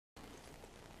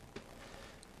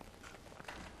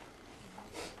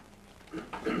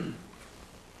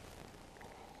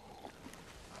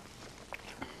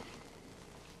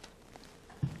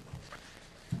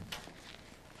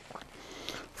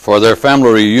For their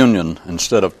family reunion,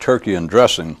 instead of turkey and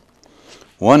dressing,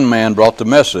 one man brought the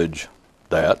message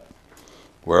that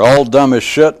we're all dumb as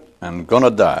shit and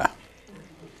gonna die.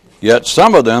 Yet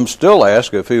some of them still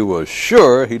ask if he was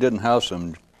sure he didn't have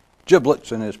some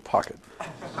giblets in his pocket.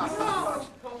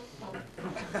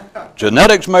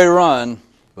 Genetics may run,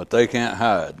 but they can't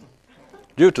hide,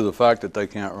 due to the fact that they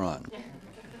can't run.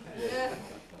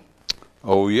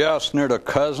 Oh yeah, sneered a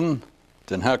cousin.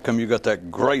 Then how come you got that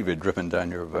gravy dripping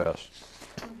down your vest?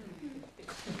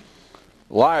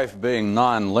 Life being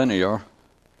non-linear,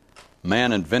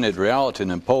 man invented reality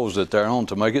and imposed it their own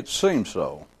to make it seem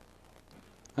so.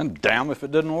 And damn if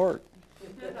it didn't work.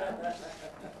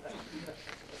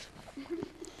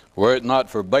 Were it not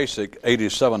for basic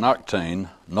 87 octane,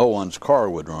 no one's car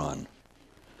would run.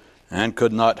 And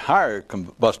could not higher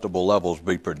combustible levels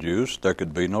be produced, there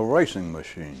could be no racing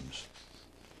machines.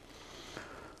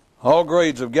 All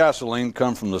grades of gasoline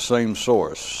come from the same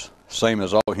source, same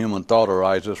as all human thought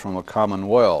arises from a common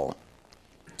well.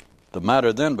 The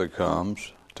matter then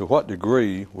becomes, to what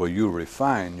degree will you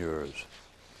refine yours?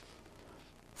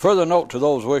 Further note to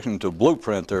those wishing to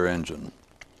blueprint their engine.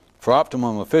 For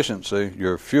optimum efficiency,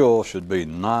 your fuel should be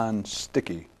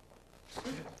non-sticky.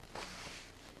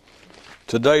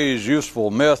 Today's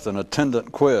useful myth and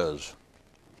attendant quiz.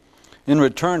 In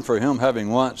return for him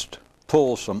having once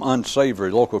pulled some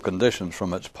unsavory local conditions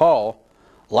from its paw,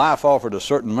 life offered a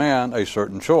certain man a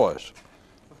certain choice.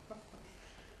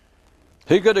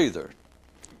 He could either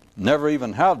never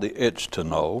even have the itch to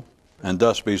know, and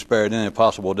thus be spared any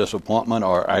possible disappointment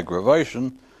or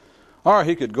aggravation, or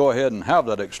he could go ahead and have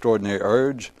that extraordinary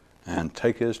urge and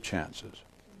take his chances.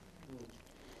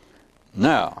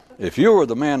 Now, if you were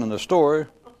the man in the story,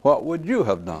 what would you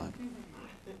have done?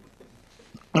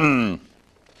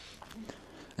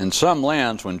 In some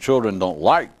lands, when children don't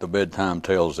like the bedtime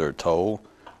tales they're told,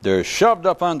 they're shoved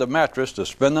up on the mattress to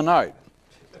spend the night,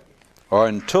 or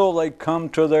until they come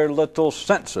to their little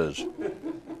senses.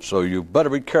 So you better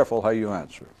be careful how you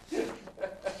answer.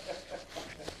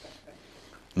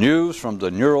 News from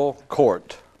the neural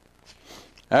court.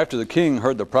 After the king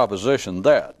heard the proposition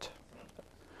that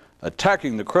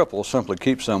attacking the cripple simply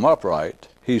keeps them upright,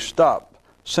 he stopped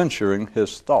censoring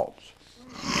his thoughts.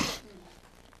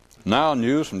 Now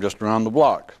news from just around the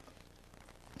block.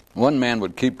 One man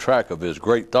would keep track of his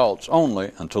great thoughts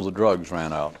only until the drugs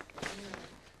ran out.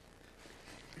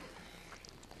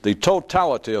 The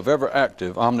totality of ever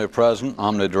active, omnipresent,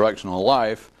 omnidirectional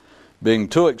life being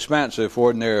too expansive for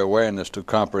ordinary awareness to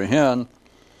comprehend,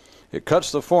 it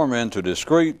cuts the former into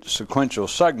discrete, sequential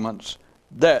segments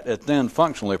that it then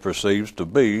functionally perceives to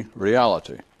be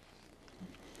reality.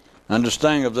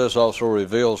 Understanding of this also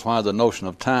reveals why the notion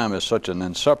of time is such an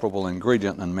inseparable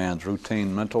ingredient in man's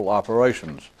routine mental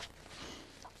operations.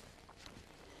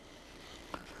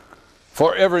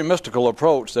 For every mystical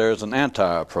approach, there is an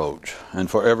anti-approach, and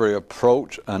for every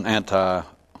approach, an anti-approach,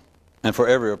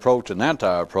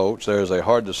 there is a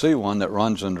hard-to-see one that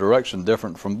runs in a direction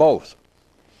different from both.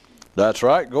 That's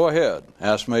right. Go ahead.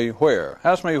 Ask me where.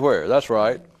 Ask me where. That's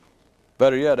right.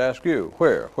 Better yet, ask you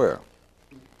where. Where?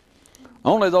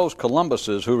 Only those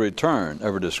Columbuses who return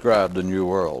ever describe the New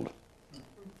World.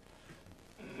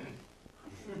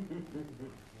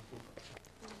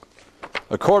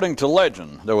 According to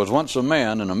legend, there was once a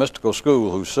man in a mystical school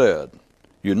who said,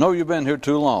 "You know you've been here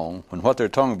too long when what they're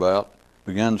talking about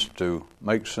begins to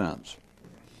make sense."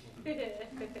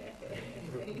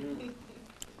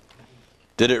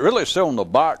 Did it really say on the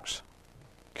box,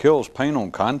 "Kills pain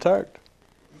on contact"?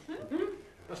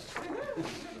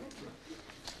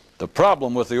 The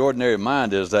problem with the ordinary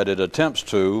mind is that it attempts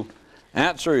to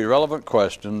answer irrelevant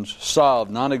questions,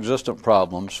 solve non-existent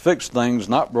problems, fix things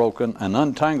not broken, and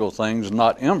untangle things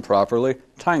not improperly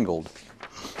tangled.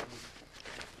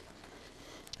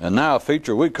 And now a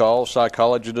feature we call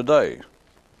Psychology Today.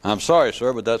 I'm sorry,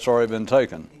 sir, but that's already been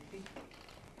taken.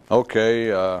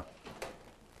 Okay,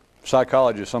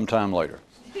 psychology sometime later.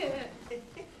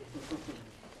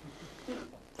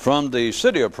 From the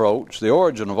city approach, the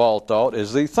origin of all thought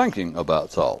is the thinking about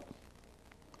thought,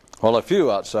 while a few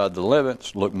outside the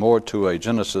limits look more to a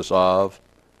genesis of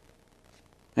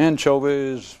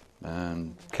anchovies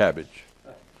and cabbage.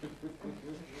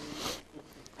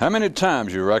 How many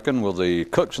times, you reckon, will the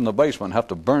cooks in the basement have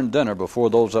to burn dinner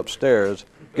before those upstairs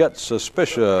get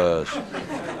suspicious?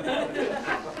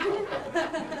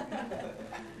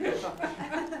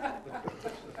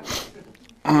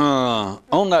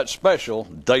 On that special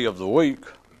day of the week,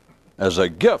 as a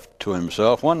gift to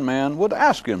himself, one man would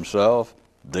ask himself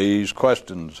these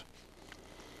questions.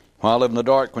 Why live in the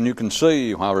dark when you can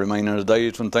see? Why remain in the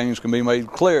days when things can be made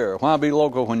clear? Why be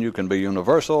local when you can be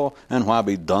universal? And why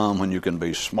be dumb when you can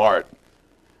be smart?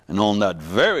 And on that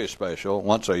very special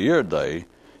once-a-year day,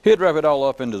 he'd wrap it all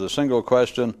up into the single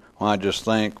question, why just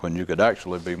think when you could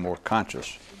actually be more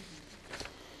conscious?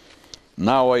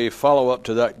 Now a follow-up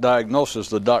to that diagnosis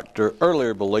the doctor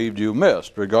earlier believed you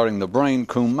missed regarding the brain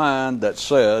cum mind that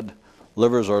said,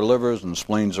 livers are livers and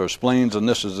spleens are spleens, and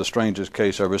this is the strangest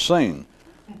case ever seen.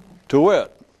 To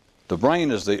wit, the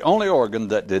brain is the only organ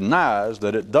that denies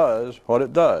that it does what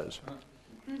it does.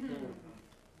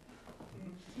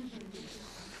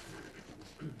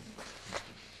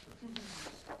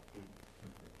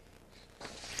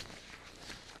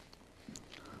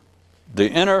 The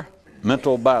inner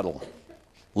mental battle.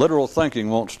 Literal thinking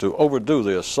wants to overdo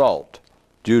the assault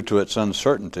due to its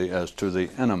uncertainty as to the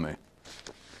enemy.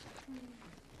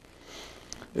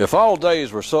 If all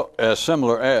days were as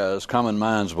similar as common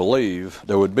minds believe,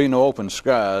 there would be no open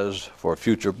skies for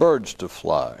future birds to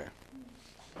fly.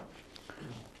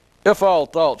 If all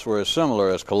thoughts were as similar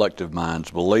as collective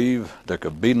minds believe, there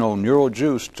could be no neural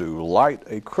juice to light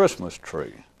a Christmas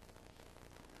tree.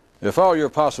 If all your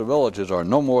possibilities are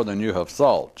no more than you have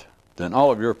thought, then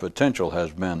all of your potential has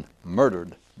been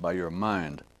murdered by your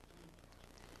mind.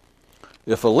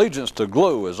 If allegiance to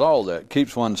glue is all that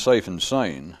keeps one safe and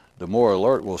sane, the more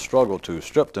alert will struggle to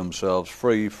strip themselves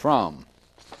free from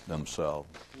themselves.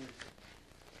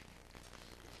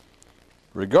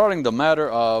 Regarding the matter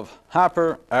of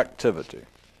hyperactivity,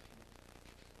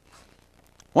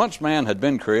 once man had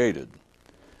been created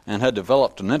and had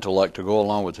developed an intellect to go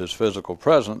along with his physical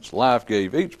presence, life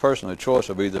gave each person a choice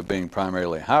of either being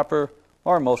primarily hyper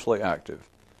or mostly active.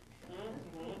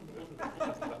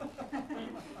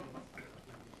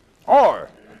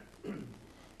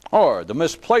 Or the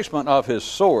misplacement of his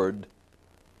sword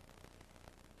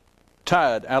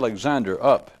tied Alexander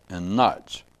up in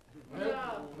knots.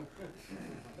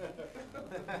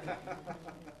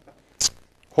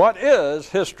 What is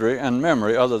history and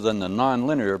memory other than the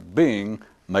nonlinear being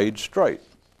made straight?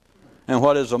 And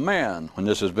what is a man when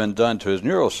this has been done to his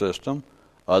neural system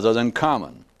other than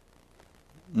common,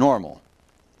 normal,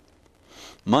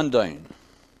 mundane,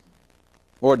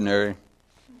 ordinary,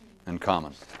 and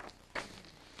common?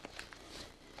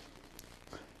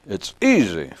 It's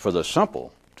easy for the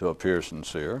simple to appear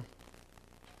sincere.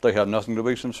 They have nothing to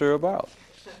be sincere about.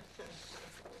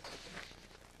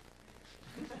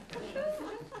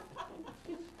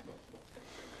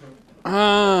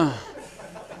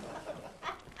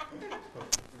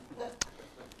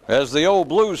 As the old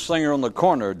blues singer on the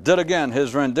corner did again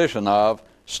his rendition of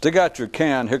 "Stick Out Your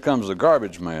Can, Here Comes the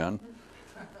Garbage Man,"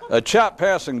 a chap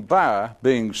passing by,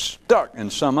 being stuck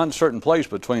in some uncertain place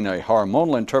between a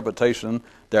hormonal interpretation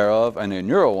thereof and a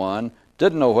neural one,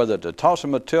 didn't know whether to toss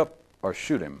him a tip or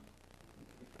shoot him.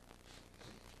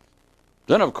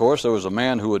 Then, of course, there was a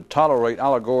man who would tolerate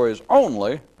allegories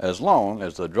only as long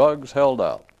as the drugs held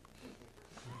out.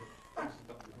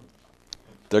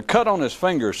 The cut on his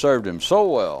finger served him so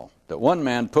well that one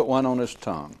man put one on his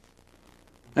tongue,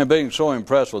 and being so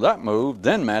impressed with that move,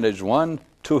 then managed one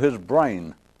to his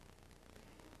brain.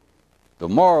 The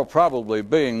moral probably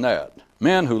being that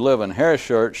men who live in hair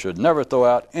shirts should never throw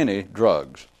out any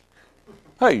drugs.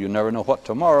 Hey, you never know what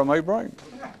tomorrow may bring.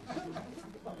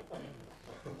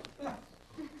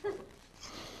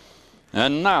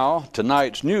 And now,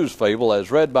 tonight's news fable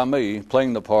as read by me,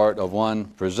 playing the part of one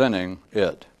presenting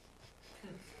it.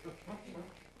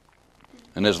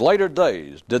 In his later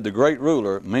days did the great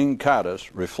ruler Mincatus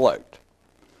reflect,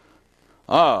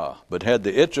 but had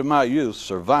the itch of my youth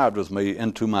survived with me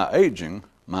into my aging,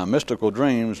 my mystical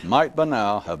dreams might by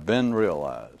now have been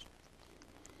realized.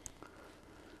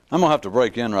 I'm going to have to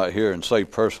break in right here and say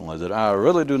personally that I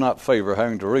really do not favor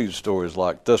having to read stories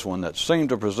like this one that seem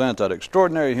to present that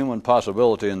extraordinary human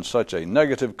possibility in such a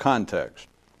negative context.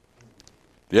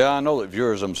 Yeah, I know that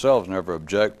viewers themselves never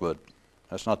object, but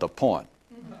that's not the point.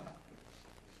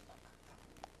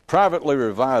 Privately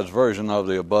revised version of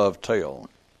the above tale.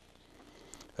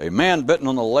 A man bitten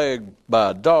on the leg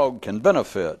by a dog can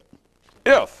benefit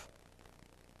if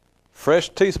fresh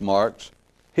teeth marks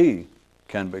he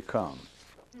can become.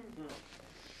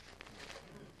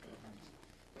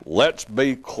 Let's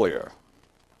be clear.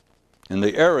 In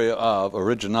the area of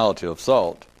originality of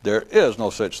thought, there is no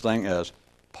such thing as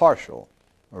partial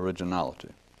originality.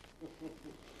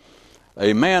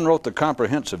 A man wrote the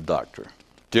comprehensive doctor,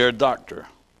 "Dear Doctor,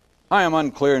 I am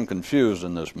unclear and confused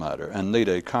in this matter and need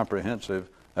a comprehensive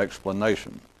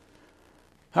explanation.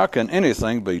 How can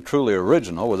anything be truly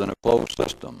original within a closed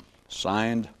system?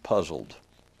 Signed, Puzzled."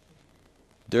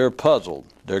 Dear Puzzled,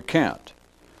 there can't.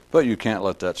 But you can't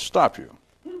let that stop you,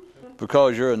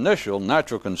 because your initial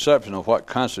natural conception of what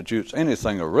constitutes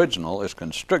anything original is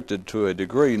constricted to a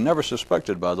degree never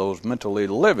suspected by those mentally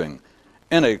living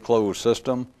in a closed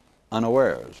system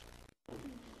unawares.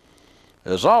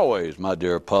 As always, my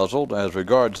dear puzzled, as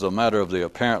regards the matter of the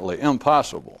apparently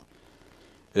impossible,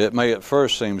 it may at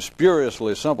first seem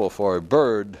spuriously simple for a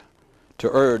bird to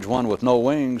urge one with no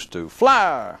wings to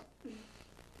fly,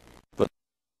 but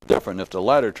different if the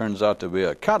latter turns out to be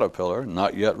a caterpillar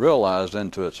not yet realized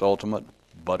into its ultimate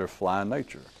butterfly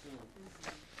nature.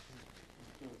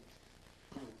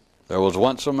 There was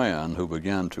once a man who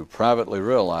began to privately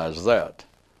realize that,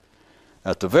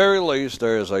 at the very least,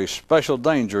 there is a special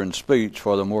danger in speech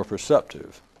for the more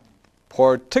perceptive,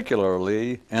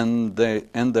 particularly in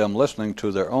them listening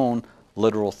to their own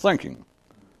literal thinking,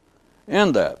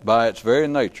 in that, by its very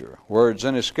nature, words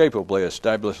inescapably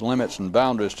establish limits and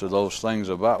boundaries to those things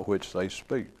about which they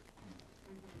speak.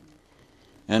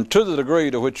 And to the degree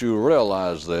to which you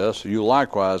realize this, you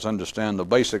likewise understand the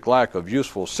basic lack of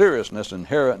useful seriousness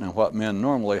inherent in what men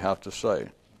normally have to say.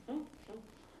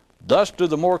 Thus do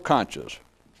the more conscious,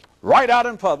 right out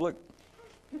in public,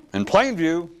 in plain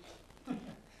view,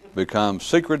 become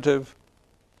secretive,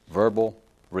 verbal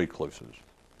recluses.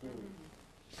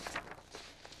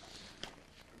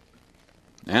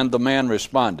 And the man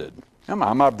responded, "Am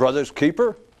I my brother's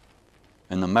keeper?"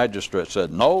 And the magistrate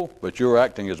said, "No, but you're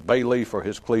acting as bailiff for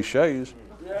his cliches."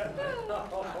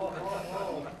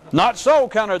 "Not so,"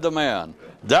 countered the man.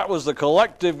 "That was the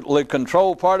collectively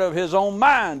controlled part of his own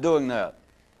mind doing that."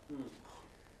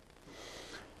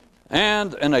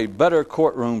 And in a better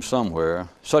courtroom somewhere,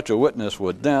 such a witness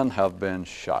would then have been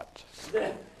shot.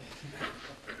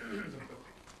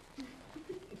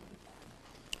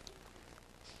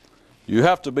 You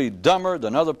have to be dumber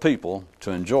than other people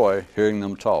to enjoy hearing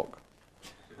them talk.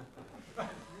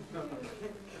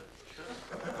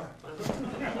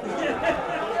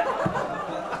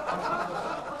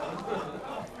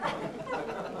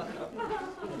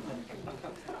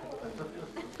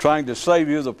 Trying to save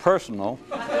you the personal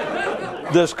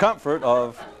discomfort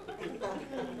of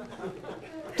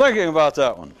thinking about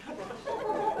that one.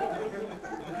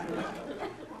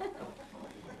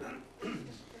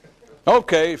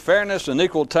 Okay, fairness and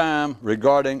equal time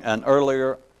regarding an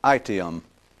earlier item.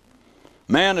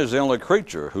 Man is the only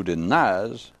creature who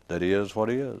denies that he is what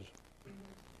he is.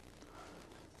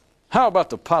 How about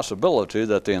the possibility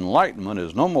that the Enlightenment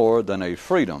is no more than a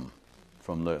freedom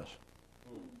from this?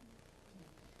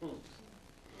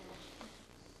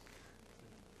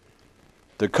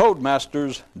 The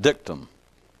Codemaster's dictum: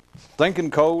 think in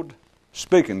code,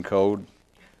 speak in code,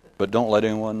 but don't let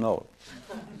anyone know it.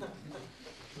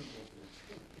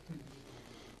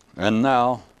 And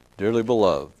now, dearly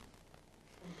beloved,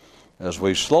 as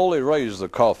we slowly raise the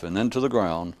coffin into the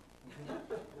ground,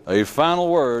 a final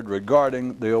word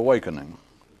regarding the awakening.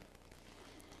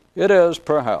 It is,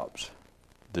 perhaps,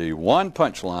 the one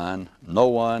punchline no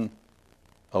one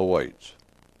awaits.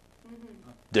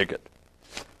 Dig it.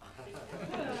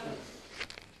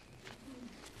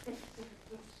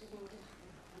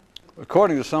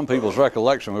 According to some people's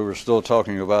recollection, we were still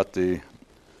talking about the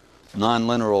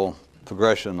non-linear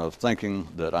progression of thinking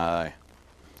that I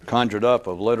conjured up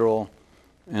of literal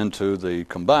into the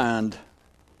combined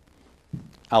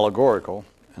allegorical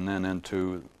and then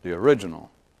into the original.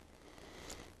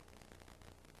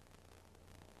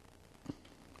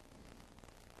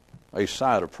 A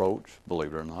side approach,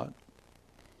 believe it or not,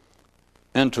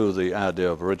 into the idea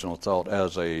of original thought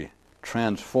as a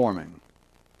transforming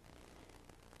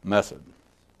method,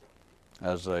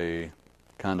 as a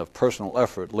kind of personal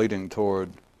effort leading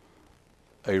toward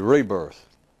a rebirth.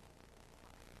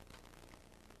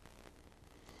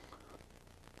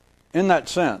 In that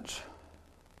sense,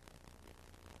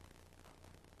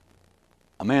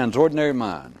 a man's ordinary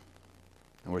mind,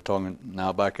 and we're talking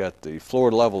now back at the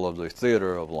floor level of the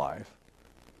theater of life,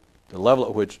 the level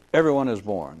at which everyone is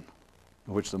born,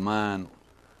 in which the mind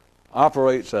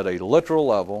operates at a literal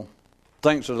level,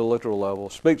 thinks at a literal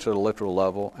level, speaks at a literal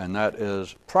level, and that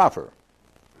is proper.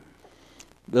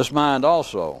 This mind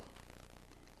also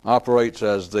operates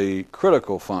as the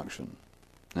critical function.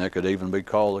 And it could even be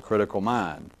called the critical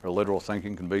mind, or literal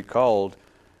thinking can be called,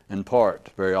 in part,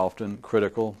 very often,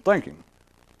 critical thinking.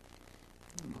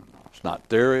 It's not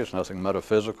theory, it's nothing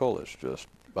metaphysical, it's just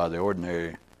by the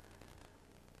ordinary,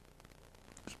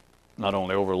 not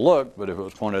only overlooked, but if it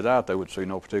was pointed out, they would see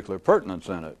no particular pertinence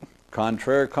in it.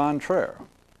 Contraire, contraire.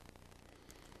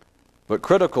 But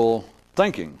critical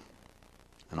thinking,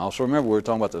 and also remember we're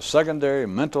talking about the secondary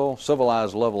mental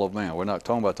civilized level of man. We're not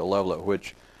talking about the level at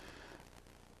which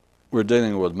we're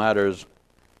dealing with matters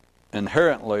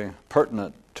inherently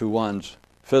pertinent to one's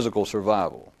physical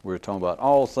survival. We're talking about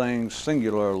all things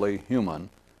singularly human,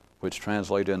 which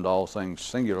translate into all things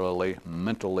singularly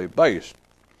mentally based.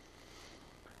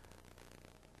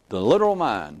 The literal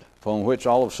mind, upon which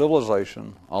all of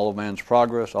civilization, all of man's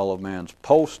progress, all of man's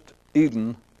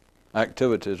post-Eden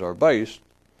activities are based,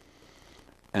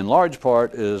 in large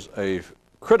part is a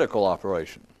critical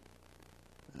operation.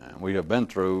 And we have been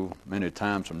through many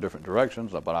times from different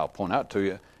directions, but I'll point out to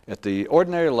you, at the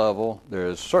ordinary level, there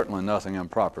is certainly nothing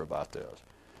improper about this.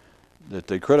 That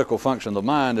the critical function of the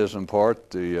mind is in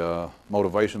part the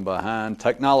motivation behind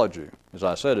technology. As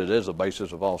I said, it is the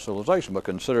basis of all civilization, but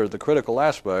consider the critical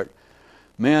aspect.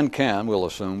 Men can, we'll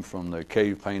assume from the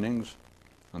cave paintings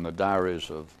and the diaries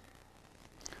of,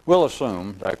 we'll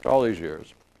assume, after all these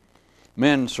years,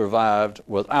 men survived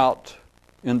without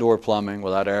indoor plumbing,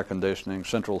 without air conditioning,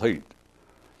 central heat.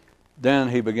 Then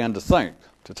he began to think,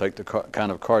 to take the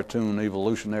kind of cartoon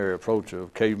evolutionary approach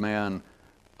of caveman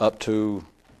up to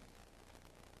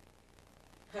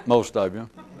most of you.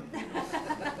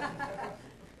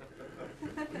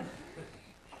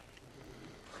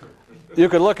 You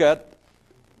could look at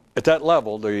that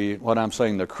level, what I'm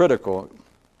saying, the critical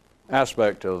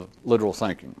aspect of literal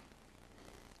thinking.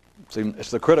 See,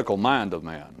 it's the critical mind of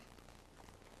man.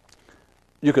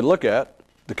 You could look at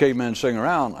the cavemen sitting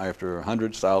around after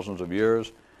hundreds, thousands of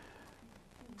years,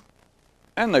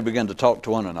 and they begin to talk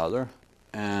to one another,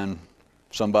 and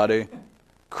somebody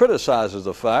criticizes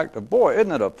the fact of, boy,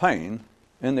 isn't it a pain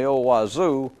in the old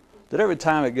wazoo that every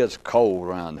time it gets cold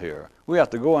around here, we have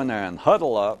to go in there and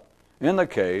huddle up in the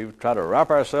cave, try to wrap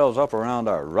ourselves up around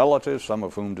our relatives, some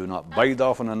of whom do not bathe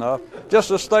often enough, just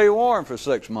to stay warm for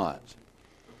 6 months.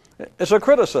 It's a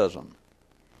criticism.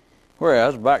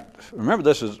 Whereas, remember,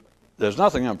 there's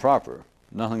nothing improper,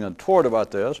 nothing untoward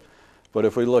about this, but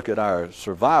if we look at our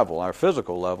survival, our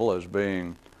physical level as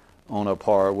being on a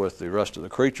par with the rest of the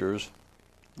creatures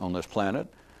on this planet,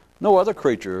 no other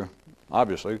creature,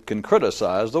 obviously, can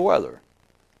criticize the weather.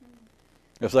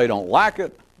 If they don't like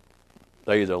it,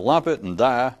 they either lump it and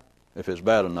die if it's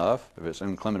bad enough, if it's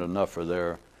inclement enough for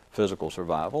their physical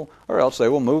survival, or else they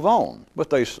will move on.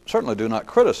 But they certainly do not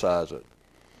criticize it.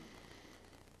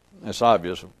 It's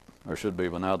obvious, or should be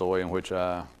by now, the way in which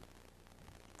I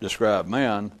describe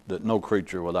man, that no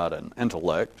creature without an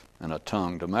intellect and a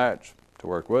tongue to match, to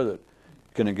work with it,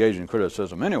 can engage in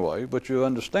criticism anyway. But you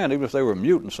understand, even if they were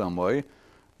mute in some way,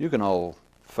 you can all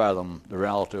fathom the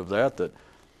reality of that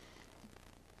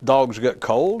dogs get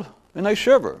cold and they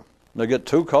shiver. They get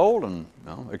too cold and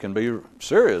it can be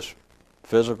serious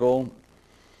physical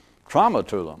trauma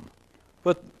to them.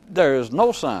 But there is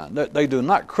no sign that they do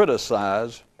not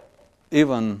criticize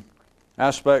even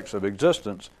aspects of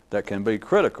existence that can be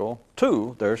critical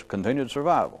to their continued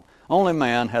survival. Only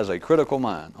man has a critical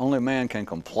mind. Only man can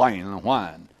complain and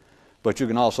whine. But you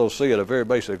can also see at a very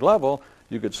basic level,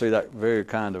 you could see that very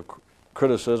kind of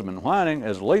criticism and whining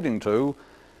as leading to,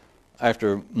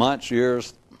 after months,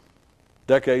 years,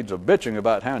 decades of bitching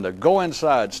about having to go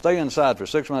inside, stay inside for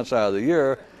 6 months out of the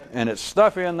year, and it's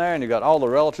stuffy in there, and you got all the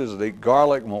relatives that eat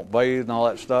garlic and won't bathe and all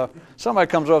that stuff. Somebody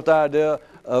comes up with the idea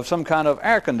of some kind of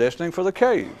air conditioning for the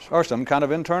caves or some kind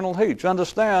of internal heat. You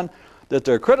understand that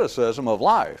their criticism of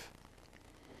life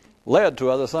led to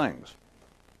other things.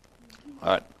 All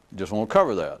right, just want to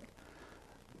cover that.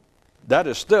 That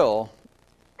is still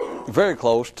very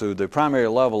close to the primary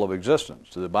level of existence,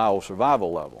 to the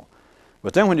biosurvival level.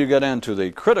 But then when you get into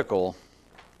the critical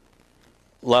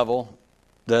level,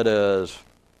 that is,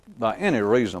 by any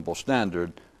reasonable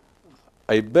standard,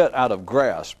 a bit out of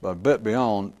grasp, a bit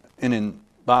beyond any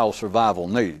biosurvival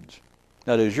needs.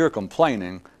 That is, you're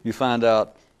complaining, you find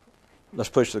out, let's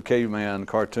push the caveman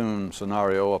cartoon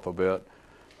scenario up a bit,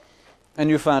 and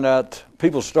you find out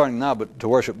people starting now to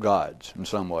worship gods in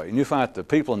some way. And you find out the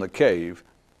people in the cave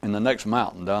in the next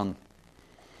mountain down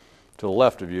to the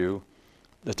left of you,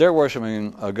 that they're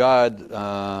worshiping a god,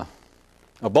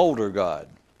 a boulder god.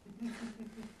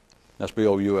 That's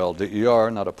B-O-U-L-D-E-R,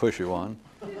 not a pushy one.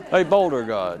 A boulder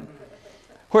god.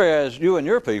 Whereas you and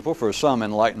your people, for some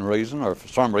enlightened reason, or for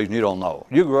some reason you don't know,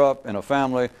 you grew up in a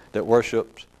family that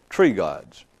worships tree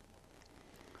gods.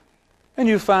 And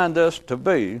you find this to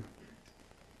be,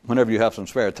 whenever you have some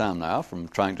spare time now from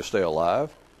trying to stay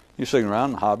alive, you're sitting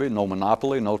around, hobby, no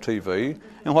Monopoly, no TV.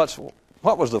 And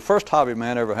what was the first hobby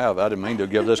man ever have? I didn't mean to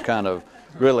give this kind of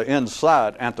really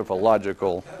inside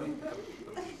anthropological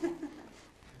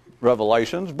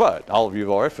revelations, but all of you have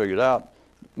already figured out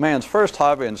man's first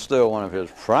hobby, and still one of his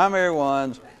primary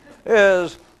ones,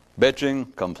 is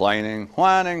bitching, complaining,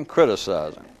 whining,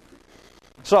 criticizing.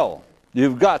 So,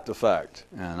 you've got the fact,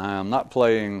 and I am not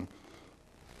playing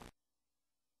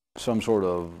some sort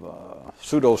of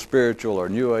pseudo-spiritual or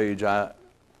New Age idea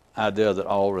that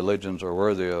all religions are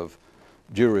worthy of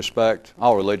due respect.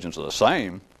 All religions are the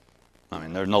same. I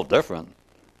mean, they're no different.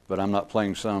 But I'm not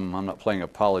playing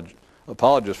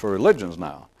apologist for religions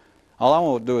now. All I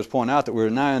want to do is point out that we're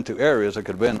now into areas that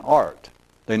could have been art.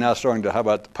 They're now starting to, how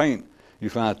about the paint? You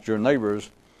find that your neighbors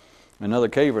in another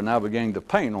cave are now beginning to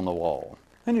paint on the wall.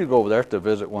 And you go over there to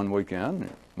visit one weekend,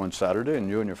 one Saturday, and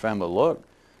you and your family look.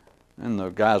 And the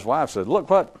guy's wife said, look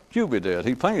what Hubie did.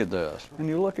 He painted this. And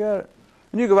you look at it.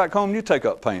 And you go back home and you take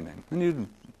up painting. And you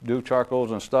do charcoals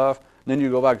and stuff. And then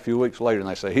you go back a few weeks later and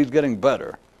they say, he's getting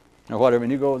better. Or whatever.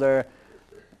 And you go over there.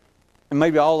 And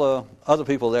maybe all the other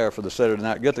people there for the Saturday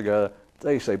night get together.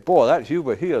 They say, boy, that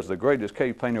Hubie, he is the greatest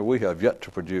cave painter we have yet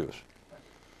to produce.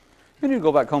 And you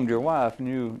go back home to your wife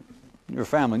and your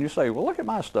family and you say, well, look at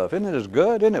my stuff. Isn't it as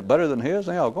good? Isn't it better than his?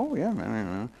 And they all go, oh, yeah,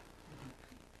 man.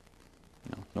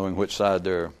 Knowing which side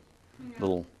their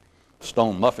little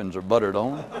stone muffins are buttered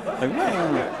on.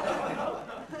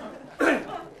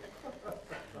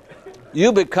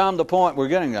 You become the point we're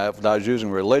getting at. If I was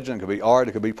using religion, it could be art,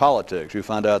 it could be politics. You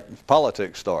find out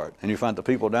politics start, and you find the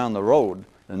people down the road,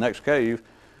 the next cave,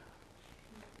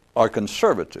 are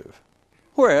conservative,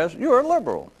 whereas you're a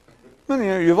liberal. I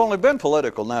mean, you've only been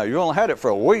political now. You've only had it for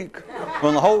a week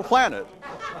on the whole planet.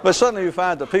 But suddenly you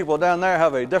find the people down there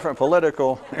have a different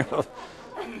political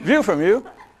view from you.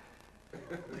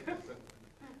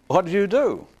 What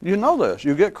do? You know this.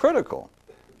 You get critical.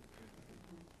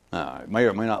 Now, it may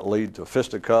or may not lead to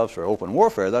fisticuffs or open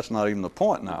warfare. That's not even the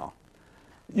point now.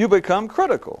 You become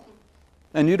critical,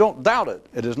 and you don't doubt it.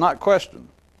 It is not questioned.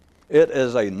 It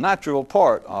is a natural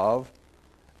part of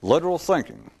literal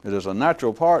thinking. It is a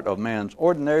natural part of man's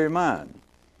ordinary mind.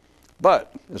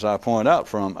 But, as I point out,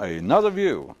 from another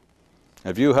view,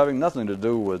 a view having nothing to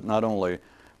do with not only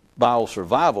bio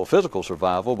survival, physical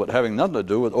survival, but having nothing to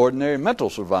do with ordinary mental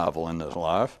survival in this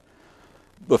life,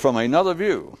 but from another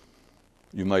view,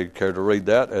 you may care to read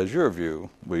that as your view,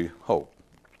 we hope.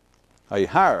 A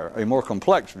higher, a more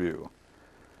complex view.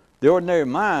 The ordinary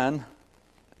mind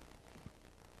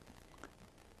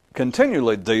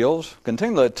continually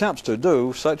attempts to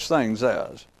do such things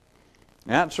as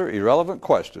answer irrelevant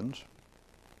questions,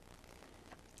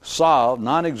 solve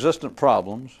non-existent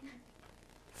problems,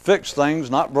 fix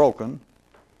things not broken,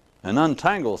 and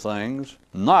untangle things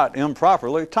not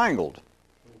improperly tangled.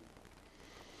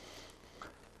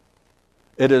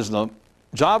 It is the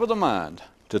job of the mind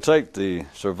to take the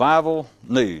survival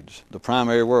needs, the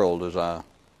primary world, as I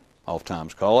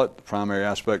oftentimes call it, the primary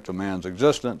aspect of man's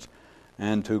existence,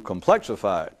 and to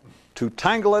complexify it, to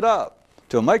tangle it up,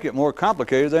 to make it more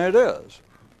complicated than it is,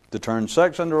 to turn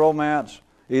sex into romance,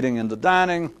 eating into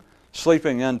dining,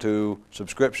 sleeping into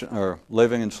subscription, or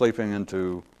living and sleeping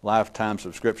into lifetime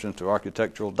subscriptions to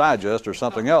Architectural Digest or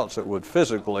something else that would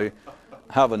physically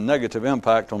have a negative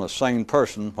impact on a sane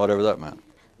person, whatever that meant.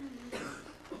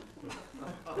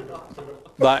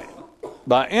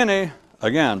 By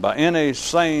any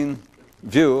sane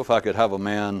view, if I could have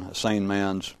a sane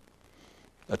man's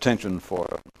attention for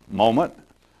a moment,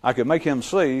 I could make him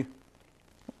see,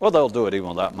 well, they'll do it even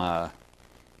without my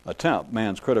attempt.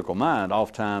 Man's critical mind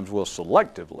oftentimes will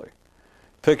selectively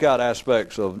pick out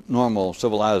aspects of normal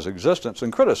civilized existence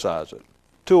and criticize it.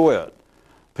 To wit,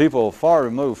 people far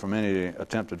removed from any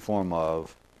attempted form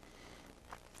of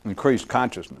increased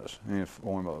consciousness, any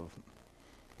form of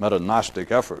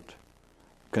meta-gnostic effort,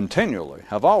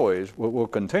 will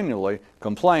continually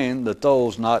complain that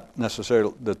those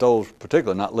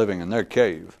particularly not living in their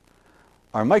cave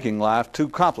are making life too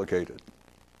complicated.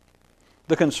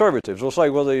 The conservatives will say,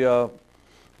 well,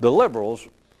 the liberals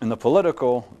in the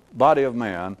political body of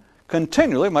man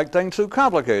continually make things too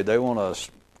complicated. They want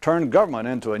to turn government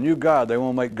into a new god. They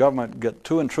want to make government get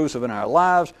too intrusive in our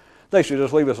lives. They should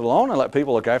just leave us alone and let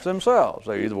people look after themselves.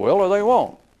 They either will or they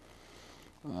won't.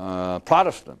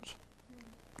 Protestants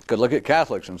could look at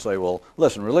Catholics and say, well,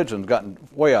 listen, religion's gotten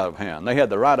way out of hand. They had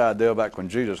the right idea back when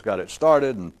Jesus got it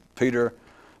started and Peter,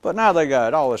 but now they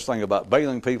got all this thing about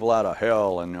bailing people out of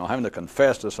hell and having to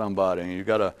confess to somebody, and you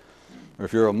got to, or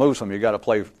if you're a Muslim, you got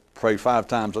to pray 5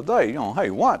 times a day.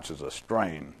 Hey, once is a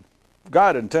strain.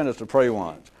 God intended us to pray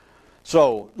once.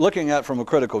 So, looking at it from a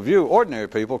critical view, ordinary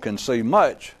people can see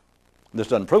much. This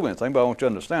doesn't prove anything, but I want you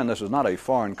to understand this is not a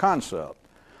foreign concept.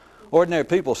 Ordinary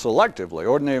people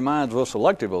ordinary minds will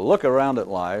selectively look around at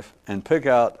life and pick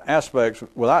out aspects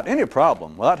without any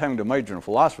problem, without having to major in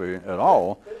philosophy at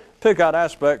all, pick out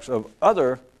aspects of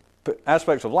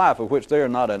life of which they are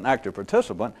not an active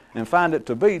participant and find it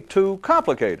to be too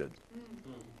complicated.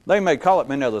 They may call it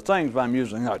many other things, but I'm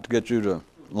using that to get you to,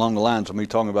 along the lines of me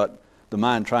talking about the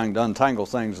mind trying to untangle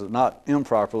things that are not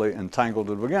improperly entangled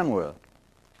to begin with.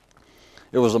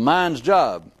 It was the mind's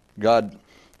job. God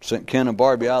sent Ken and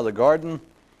Barbie out of the garden,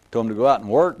 told them to go out and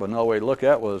work, but no way to look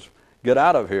at was, get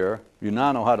out of here. You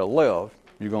now know how to live.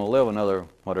 You're going to live another,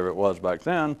 whatever it was back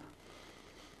then,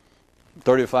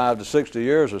 35 to 60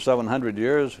 years or 700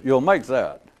 years. You'll make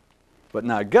that. But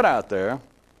now get out there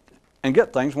and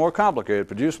get things more complicated.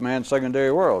 Produce man's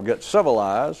secondary world. Get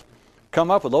civilized. Come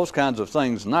up with those kinds of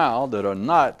things now that are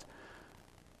not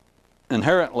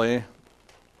inherently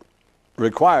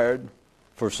required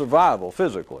for survival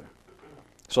physically.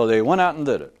 So they went out and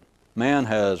did it. Man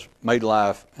has made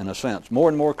life, in a sense, more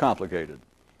and more complicated.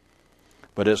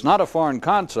 But it's not a foreign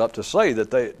concept to say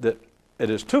that it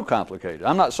is too complicated.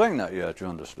 I'm not saying that yet, you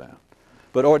understand.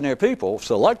 But ordinary people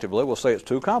selectively will say it's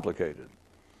too complicated,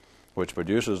 which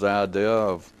produces the idea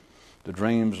of the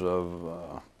dreams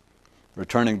of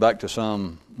returning back to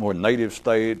some more native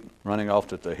state, running off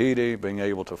to Tahiti, being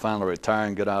able to finally retire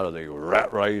and get out of the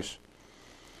rat race.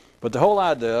 But the whole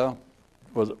idea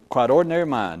with quite ordinary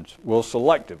minds will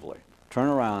selectively turn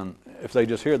around if they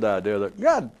just hear the idea that,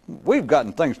 God, we've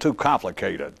gotten things too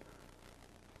complicated.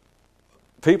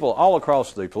 People all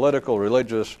across the political,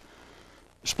 religious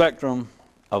spectrum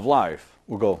of life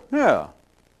will go, yeah.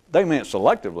 They meant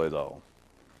selectively, though.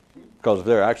 Because if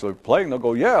they're actually playing, they'll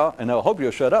go, yeah, and they'll hope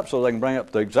you'll shut up so they can bring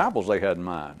up the examples they had in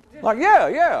mind. Like, yeah,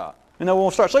 yeah. And they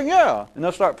won't start saying, yeah, and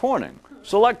they'll start pointing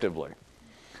selectively.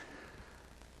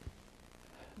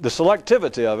 The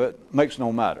selectivity of it makes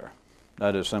no matter.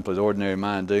 That is simply the ordinary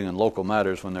mind dealing in local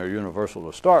matters when they're universal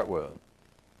to start with.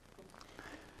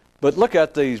 But look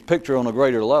at the picture on a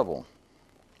greater level.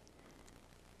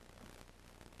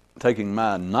 Taking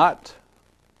mind not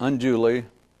unduly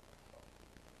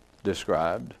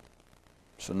described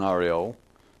scenario,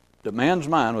 that man's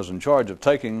mind was in charge of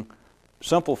taking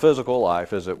simple physical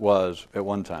life as it was at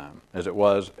one time, as it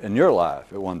was in your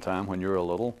life at one time when you were a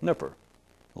little nipper,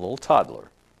 a little toddler,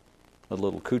 a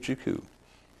little coochie coo.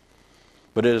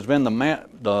 But it has been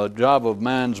the job of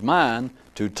man's mind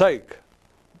to take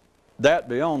that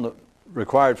beyond the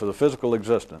required for the physical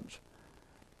existence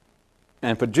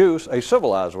and produce a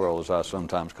civilized world, as I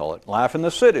sometimes call it, life in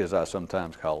the city, as I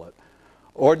sometimes call it,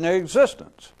 ordinary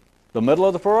existence, the middle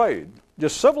of the parade,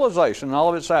 just civilization in all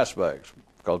of its aspects.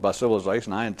 Because by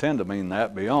civilization I intend to mean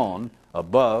that beyond,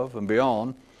 above and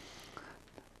beyond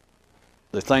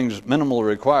the things minimally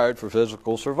required for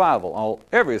physical survival,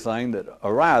 everything that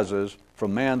arises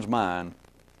from man's mind.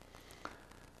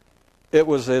 It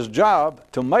was his job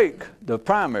to make the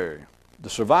primary, the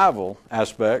survival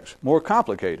aspects, more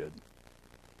complicated.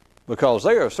 Because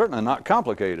they are certainly not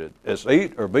complicated. It's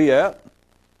eat or be at.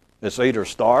 It's eat or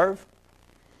starve.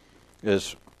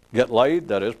 It's get laid,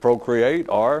 that is procreate,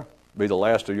 or be the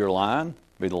last of your line,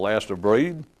 be the last of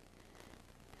breed.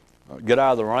 Get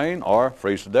out of the rain, or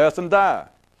freeze to death and die.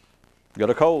 Get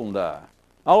a cold and die.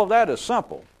 All of that is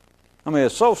simple. I mean,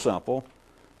 it's so simple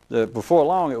that before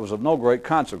long it was of no great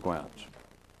consequence.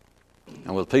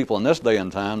 And with people in this day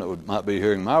and time that might be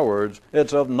hearing my words,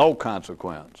 it's of no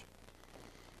consequence.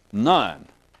 None.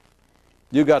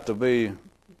 You got to be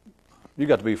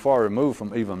far removed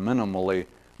from even minimally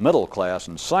middle class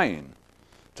and sane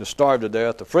to starve to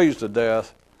death, to freeze to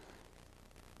death,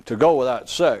 to go without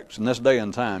sex in this day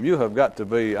and time. You have got to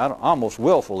be almost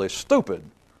willfully stupid.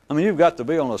 I mean, you've got to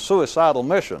be on a suicidal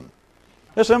mission.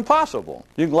 It's impossible.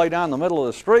 You can lay down in the middle of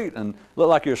the street and look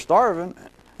like you're starving.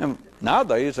 And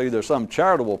nowadays, either some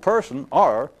charitable person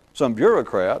or some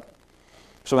bureaucrat,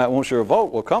 somebody that wants your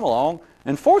vote, will come along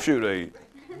and force you to eat.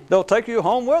 They'll take you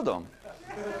home with them.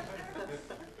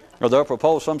 Or they'll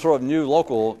propose some sort of new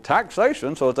local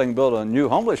taxation so that they can build a new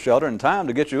homeless shelter in time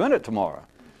to get you in it tomorrow.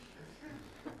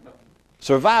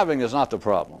 Surviving is not the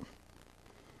problem.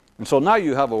 And so now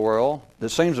you have a world that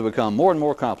seems to become more and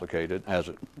more complicated, as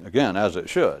it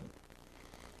should.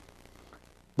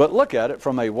 But look at it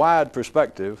from a wide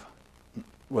perspective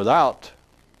without,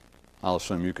 I'll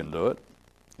assume you can do it.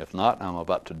 If not, I'm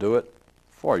about to do it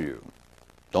for you.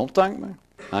 Don't thank me.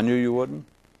 I knew you wouldn't.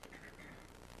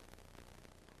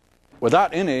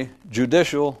 Without any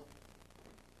judicial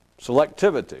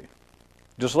selectivity.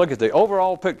 Just look at the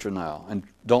overall picture now and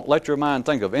don't let your mind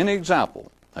think of any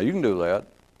example. Now you can do that,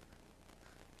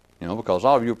 because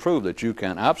all of you prove that you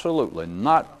can absolutely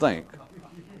not think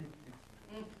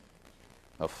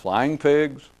of flying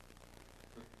pigs,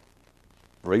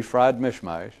 refried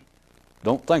mishmash.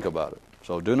 Don't think about it.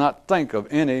 So do not think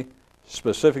of any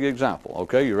specific example.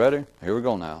 Okay, you ready? Here we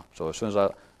go now. So as soon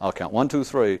as I'll count 1, 2,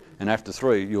 3, and after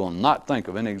 3, you will not think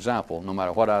of any example, no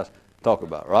matter what I talk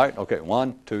about, right? Okay,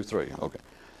 1, 2, 3. Okay.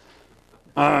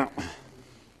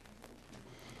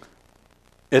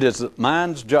 It is the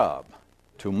mind's job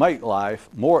to make life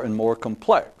more and more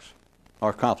complex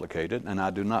or complicated, and I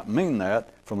do not mean that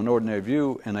from an ordinary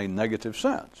view in a negative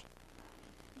sense.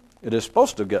 It is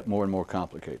supposed to get more and more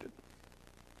complicated.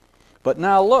 But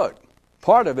now look,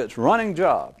 part of its running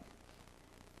job,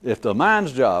 if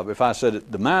I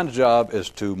said the mind's job is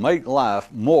to make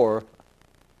life more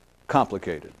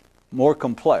complicated, more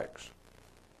complex.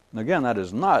 And again, that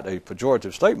is not a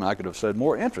pejorative statement. I could have said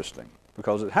more interesting,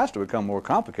 because it has to become more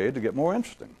complicated to get more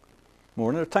interesting,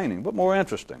 more entertaining, but more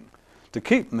interesting. To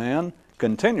keep men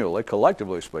continually,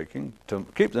 collectively speaking, to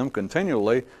keep them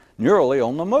continually neurally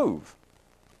on the move,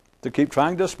 to keep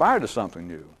trying to aspire to something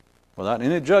new, without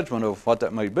any judgment of what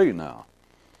that may be now.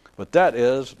 But that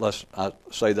is, I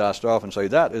start off and say,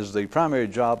 that is the primary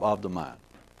job of the mind.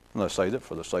 And let's say that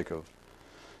for the sake of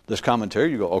this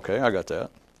commentary, you go, okay, I got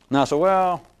that. Now, so,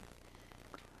 well,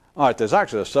 all right, there's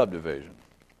actually a subdivision.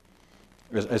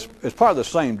 It's part of the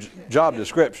same job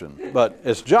description, but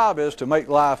its job is to make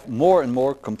life more and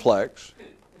more complex.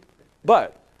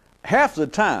 But half the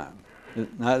time,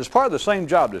 now it's part of the same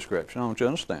job description, I want you to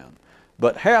understand,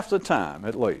 but half the time,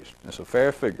 at least, it's a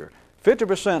fair figure,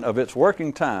 50% of its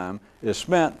working time is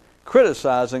spent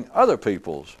criticizing other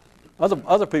people's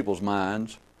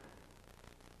minds,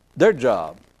 their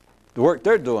job, the work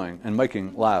they're doing in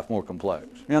making life more complex.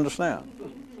 You understand?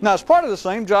 Now, it's part of the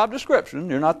same job description.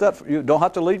 You don't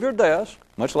have to leave your desk,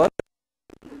 much less.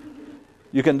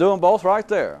 You can do them both right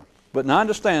there. But now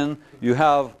understand,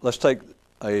 let's take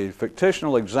a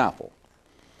fictional example.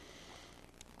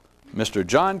 Mr.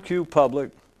 John Q.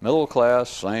 Public, middle class,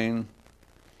 sane.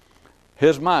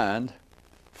 His mind,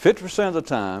 50% of the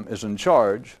time, is in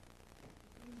charge.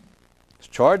 He's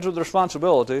charged with the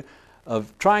responsibility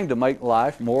of trying to make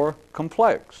life more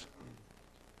complex,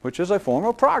 which is a form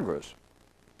of progress.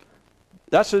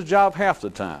 That's his job half the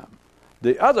time.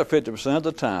 The other 50% of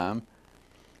the time,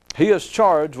 he is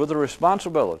charged with the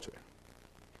responsibility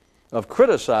of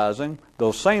criticizing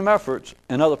those same efforts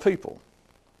in other people.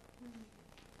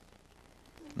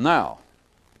 Now,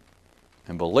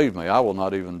 and believe me, I will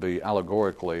not even be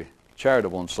allegorically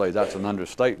charitable and say that's an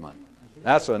understatement.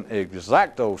 That's an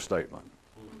exacto statement.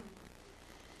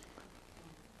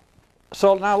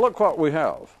 So now look what we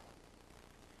have.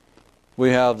 We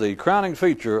have the crowning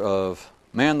feature of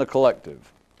man the collective,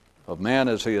 of man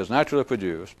as he is naturally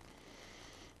produced,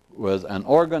 with an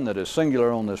organ that is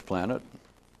singular on this planet.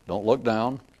 Don't look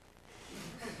down.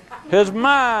 His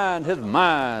mind.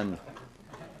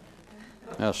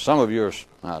 Now, some of you are,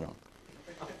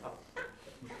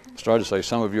 started to say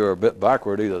some of you are a bit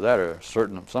backward, either that or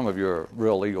some of you are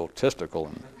real egotistical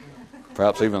and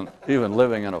perhaps even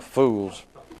living in a fool's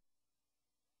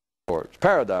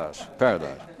paradise.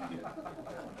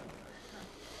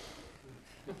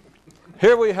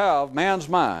 Here we have man's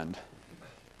mind,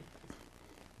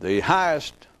 the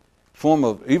highest form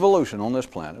of evolution on this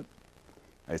planet,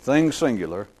 a thing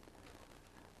singular,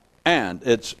 and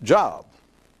its job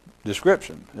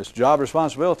description, its job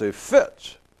responsibility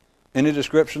fits any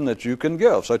description that you can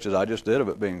give, such as I just did of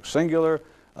it being singular,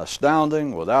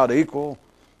 astounding, without equal.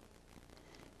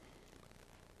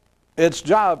 Its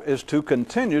job is to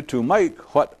continue to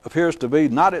make what appears to be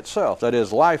not itself, that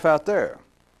is, life out there,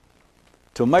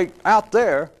 to make out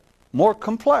there more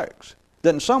complex.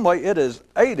 That in some way it is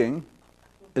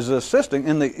assisting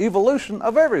in the evolution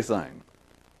of everything.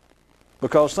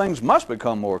 Because things must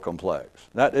become more complex.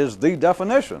 That is the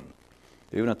definition,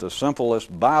 even at the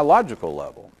simplest biological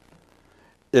level,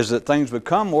 is that things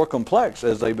become more complex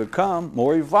as they become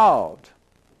more evolved.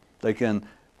 They can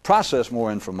process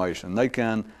more information. They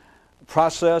can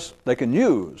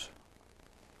use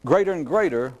greater and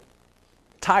greater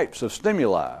types of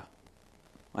stimuli,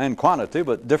 and quantity,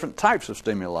 but different types of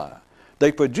stimuli.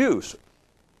 They produce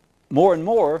more and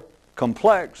more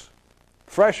complex,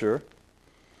 fresher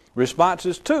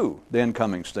responses to the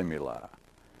incoming stimuli.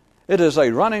 It is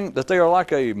that they are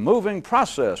like a moving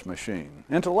process machine,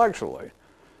 intellectually,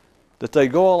 that they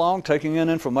go along taking in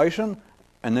information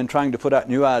and then trying to put out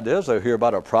new ideas. They'll hear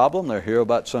about a problem, they'll hear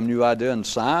about some new idea in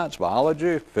science,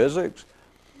 biology, physics.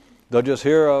 They'll just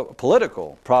hear a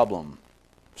political problem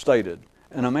stated.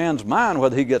 In a man's mind,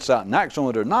 whether he gets out and acts on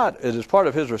it or not, it is part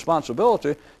of his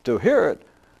responsibility to hear it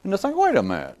and to think, wait a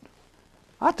minute.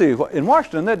 I tell you what, in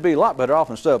Washington, they'd be a lot better off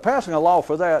instead of passing a law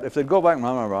for that if they'd go back,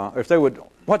 blah, blah, blah. If they would,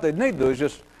 what they'd need to do is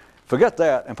just forget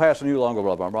that and pass a new law and go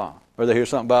blah, blah, blah. Or they hear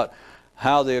something about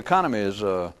how the economy is,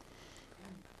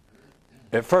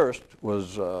 at first,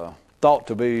 was thought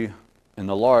to be in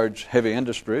the large, heavy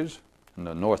industries in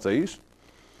the Northeast,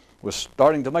 was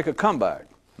starting to make a comeback.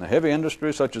 The heavy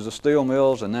industries, such as the steel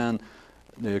mills, and then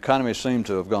the economy seemed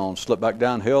to have slipped back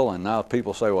downhill, and now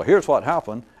people say, well, here's what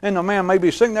happened. And the man may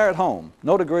be sitting there at home,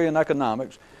 no degree in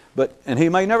economics, and he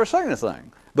may never say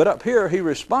anything. But up here, he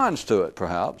responds to it,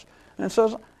 perhaps, and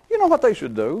says, you know what they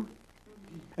should do?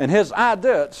 And his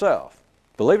idea itself,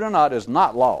 believe it or not, is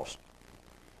not lost.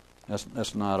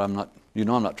 That's not, I'm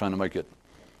not trying to make it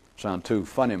sound too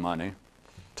funny money,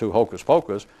 too hocus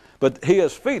pocus, but he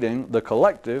is feeding the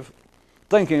collective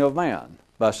thinking of man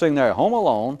by sitting there at home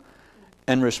alone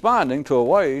and responding to a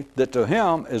way that to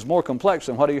him is more complex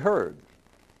than what he heard.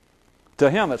 To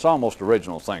him, it's almost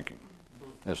original thinking.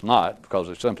 It's not, because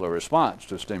it's simply a response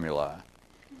to stimuli.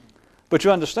 But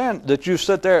you understand that you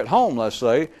sit there at home, let's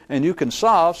say, and you can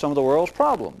solve some of the world's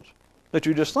problems. That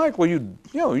you just think, well,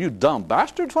 you dumb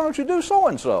bastards, why don't you do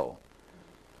so-and-so?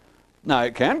 Now,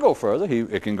 it can go further.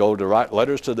 It can go to write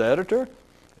letters to the editor.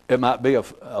 It might be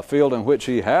a field in which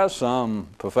he has some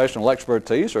professional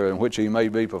expertise or in which he may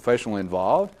be professionally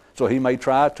involved, so he may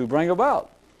try to bring about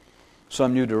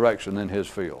some new direction in his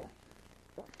field.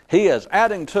 He is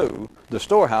adding to the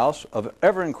storehouse of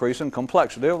ever-increasing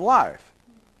complexity of life.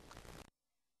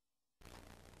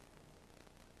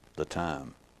 The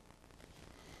time.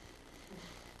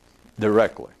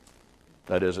 Directly.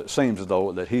 That is, it seems as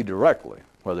though that he directly,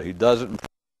 whether he does it in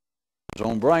his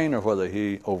own brain or whether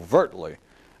he overtly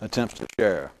attempts to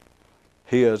share,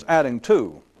 he is adding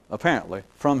to, apparently,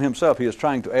 from himself, he is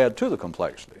trying to add to the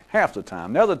complexity, half the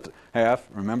time. The other half,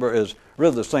 remember, is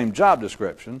really the same job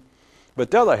description,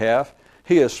 but the other half,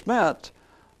 he has spent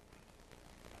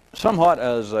somewhat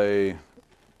as a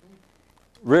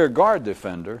rear guard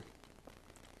defender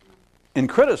in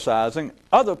criticizing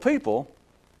other people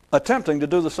attempting to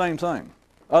do the same thing,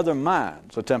 other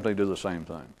minds attempting to do the same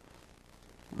thing.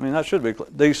 I mean, that should be,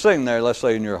 they're sitting there, let's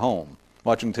say in your home,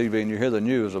 watching TV, and you hear the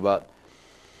news about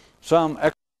some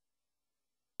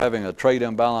having a trade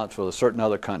imbalance with a certain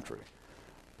other country.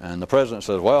 And the president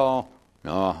says, well,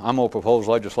 I'm going to propose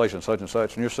legislation such and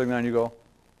such, and you're sitting there and you go,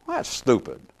 well, that's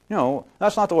stupid. You know,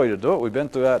 that's not the way to do it. We've been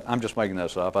through that. I'm just making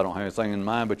this up. I don't have anything in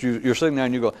mind. But you're sitting there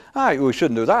and you go, we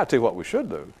shouldn't do that. I'll tell you what we should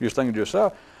do. You're thinking to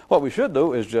yourself, what we should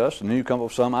do is just, and then you come up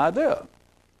with some idea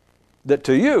that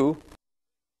to you,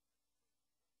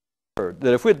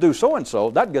 that if we'd do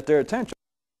so-and-so, that'd get their attention.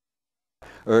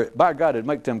 Or, by God, it'd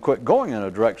make them quit going in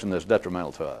a direction that's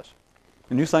detrimental to us.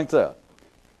 And you think that.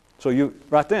 So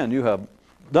right then, you have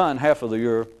done half of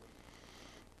your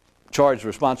charged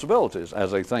responsibilities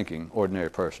as a thinking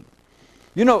ordinary person.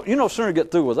 Sooner you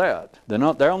get through with that,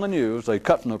 they're on the news, they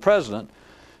cut from the president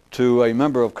to a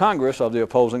member of Congress of the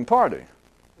opposing party.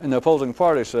 And the opposing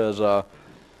party says,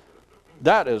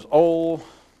 that is old,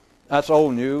 that's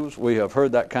old news. We have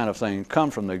heard that kind of thing come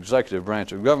from the executive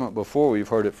branch of government before. We've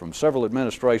heard it from several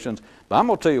administrations. But I'm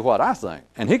going to tell you what I think.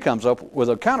 And he comes up with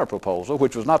a counter-proposal,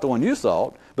 which was not the one you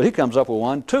thought, but he comes up with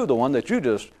one to the one that you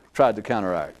just tried to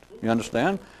counteract. You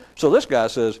understand? So this guy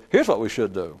says, here's what we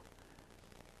should do.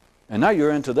 And now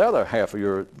you're into the other half of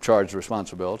your charged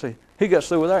responsibility. He gets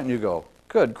through with that and you go,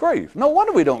 good grief, no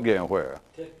wonder we don't get anywhere.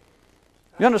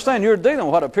 You understand, you're dealing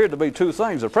with what appeared to be two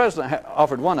things. The president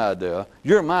offered one idea,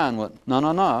 your mind went,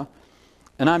 no.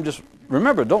 And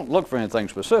remember, don't look for anything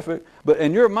specific, but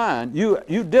in your mind,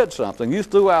 you did something. You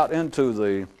threw out into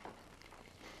the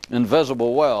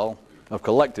invisible well of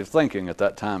collective thinking at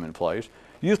that time and place.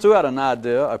 You threw out an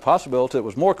idea, a possibility that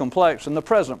was more complex than the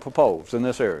president proposed in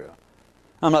this area.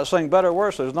 I'm not saying better or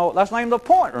worse. That's not even the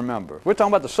point, remember. We're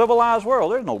talking about the civilized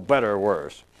world. There's no better or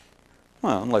worse.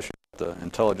 Well, unless you have the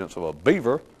intelligence of a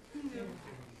beaver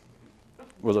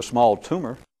with a small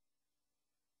tumor.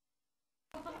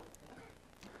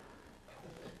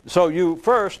 So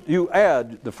you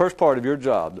add the first part of your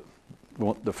job,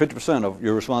 the 50% of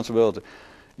your responsibility.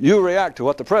 You react to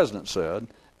what the president said,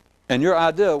 and your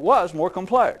idea was more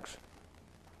complex.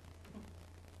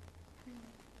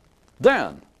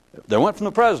 Then, they went from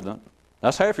the president,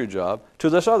 that's half your job, to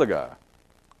this other guy,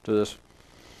 to this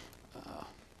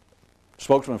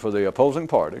spokesman for the opposing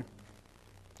party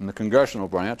in the congressional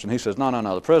branch, and he says, no,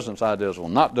 the president's ideas will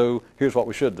not do, here's what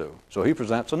we should do. So he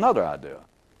presents another idea,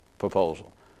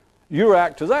 proposal. You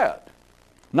react to that.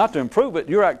 Not to improve it,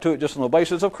 you react to it just on the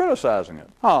basis of criticizing it.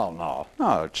 Oh,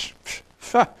 no.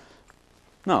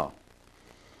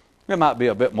 It might be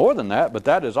a bit more than that, but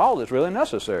that is all that's really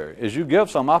necessary, is you give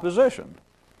some opposition,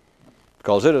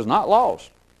 because it is not lost.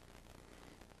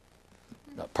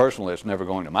 Now, personally, it's never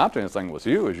going to amount to anything with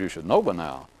you, as you should know by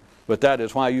now. But that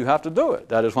is why you have to do it.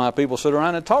 That is why people sit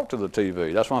around and talk to the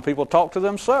TV. That's why people talk to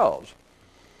themselves.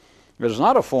 It is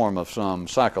not a form of some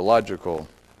psychological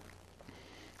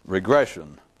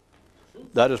regression.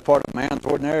 That is part of man's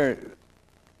ordinary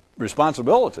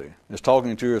responsibility is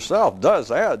talking to yourself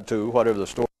does add to whatever the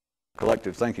story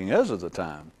collective thinking is at the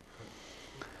time.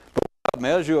 But the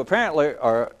problem is you apparently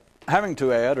are having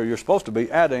to add, or you're supposed to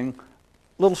be adding,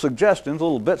 little suggestions,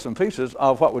 little bits and pieces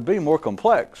of what would be more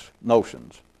complex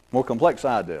notions, more complex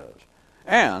ideas.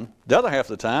 And the other half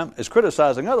of the time is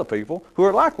criticizing other people who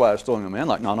are likewise throwing them in,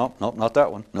 like, no, no, no, not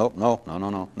that one. Nope, no, no, no,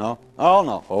 no, no. Oh,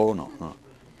 no, oh, no, no.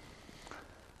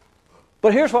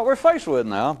 But here's what we're faced with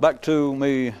now, back to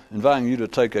me inviting you to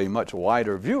take a much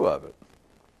wider view of it.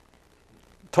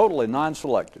 Totally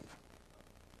non-selective.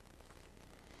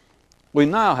 We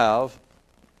now have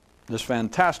this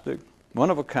fantastic,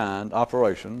 one-of-a-kind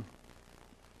operation,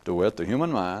 to wit, the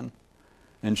human mind,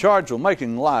 in charge of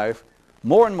making life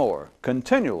more and more,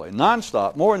 continually,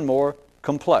 non-stop, more and more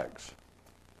complex,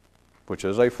 which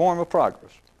is a form of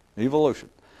progress, evolution.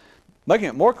 Making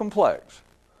it more complex,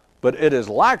 but it is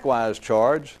likewise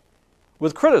charged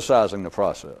with criticizing the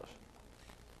process.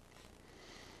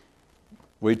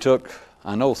 We took,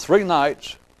 I know, 3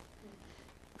 nights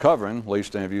covering, at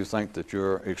least any of you think that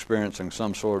you're experiencing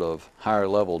some sort of higher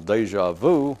level deja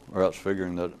vu, or else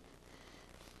figuring that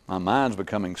my mind's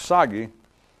becoming soggy.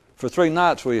 For 3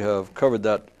 nights we have covered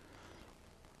that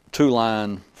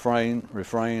 2-line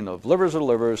refrain of livers are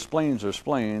livers, spleens are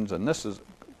spleens, and this is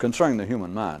concerning the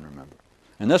human mind, remember.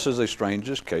 And this is the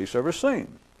strangest case ever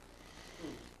seen.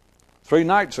 3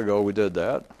 nights ago we did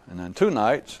that, and then 2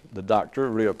 nights the doctor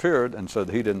reappeared and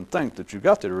said he didn't think that you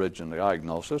got the original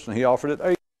diagnosis, and he offered it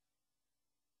 8.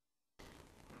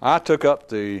 I took up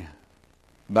the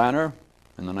banner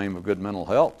in the name of good mental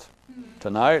health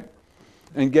tonight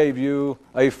and gave you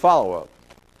a follow-up.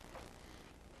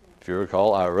 If you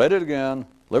recall, I read it again.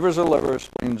 Livers are livers,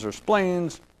 spleens are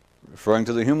spleens, referring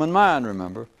to the human mind,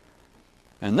 remember.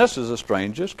 And this is the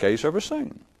strangest case ever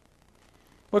seen.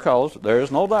 Because there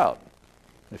is no doubt,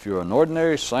 if you're an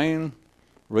ordinary, sane,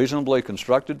 reasonably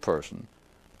constructed person,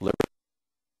 livers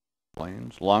are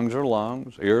spleens, lungs are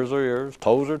lungs, ears are ears,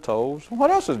 toes are toes,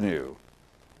 what else is new?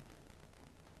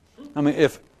 I mean,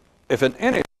 if in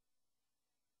any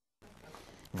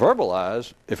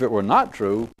verbalize, if it were not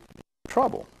true,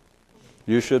 trouble.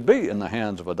 You should be in the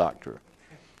hands of a doctor.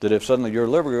 That if suddenly your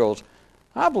liver goes,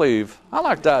 I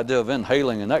like the idea of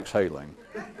inhaling and exhaling.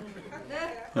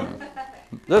 You know,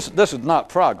 this is not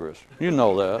progress. You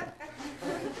know that.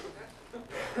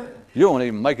 You won't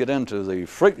even make it into the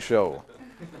freak show.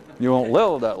 You won't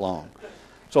live that long.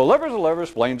 So livers are livers,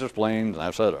 spleens are spleens,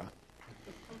 etc.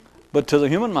 But to the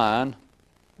human mind,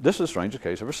 this is the strangest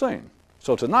case ever seen.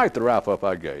 So tonight, the wrap-up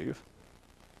I gave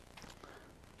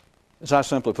is I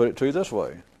simply put it to you this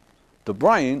way. The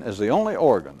brain is the only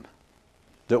organ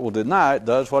that will deny it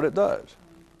does what it does.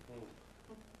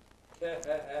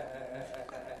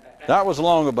 That was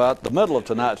along about the middle of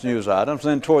tonight's news items.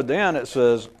 Then toward the end, it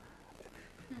says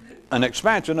an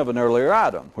expansion of an earlier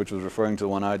item, which was referring to the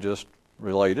one I just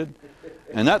related.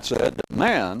 And that said that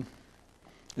man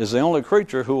is the only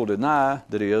creature who will deny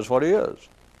that he is what he is.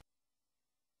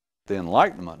 The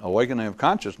enlightenment, awakening of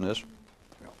consciousness,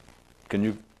 can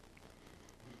you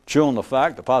chew on the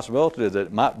fact, the possibility that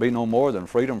it might be no more than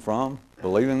freedom from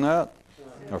believing that,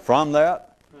 or from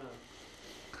that?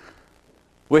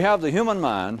 We have the human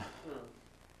mind,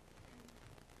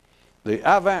 the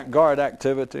avant-garde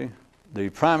activity, the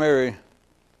primary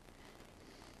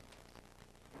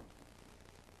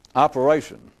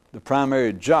operation, the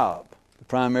primary job, the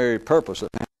primary purpose that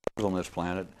man has on this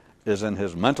planet is in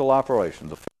his mental operation,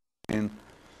 the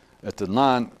at the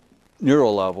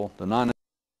non-neural level,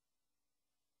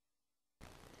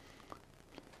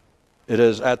 it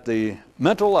is at the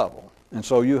mental level. And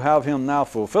so you have him now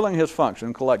fulfilling his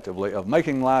function collectively of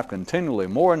making life continually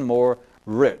more and more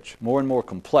rich, more and more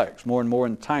complex, more and more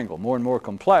entangled, more and more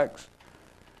complex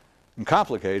and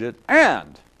complicated,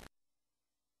 and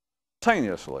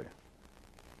simultaneously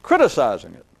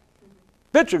criticizing it,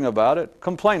 bitching about it,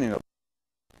 complaining about it.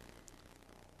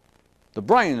 The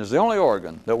brain is the only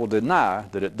organ that will deny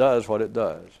that it does what it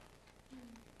does.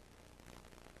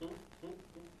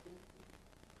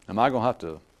 Am I going to have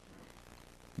to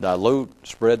dilute,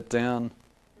 spread thin,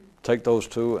 take those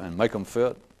two and make them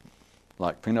fit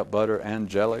like peanut butter and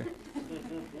jelly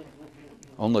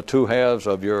on the 2 halves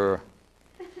of your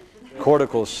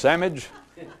cortical sandwich?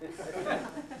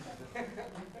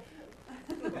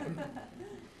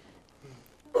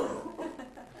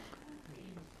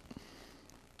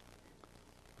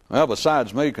 Well,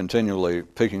 besides me continually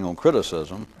picking on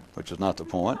criticism, which is not the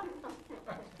point,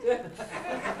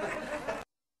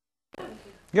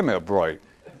 give me a break.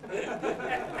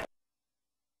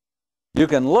 You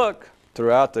can look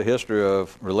throughout the history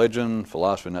of religion,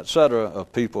 philosophy, and etc.,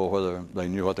 of people, whether they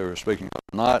knew what they were speaking of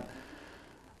or not,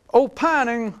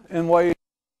 opining in ways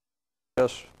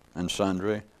and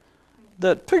sundry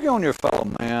that picking on your fellow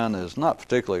man is not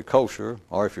particularly kosher,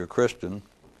 or if you're Christian,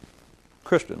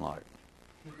 Christian-like,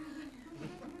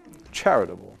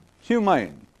 charitable,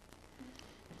 humane.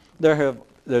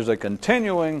 There's a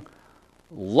continuing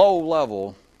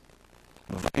low-level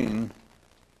vein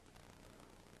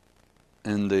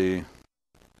in the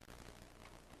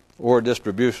or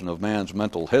distribution of man's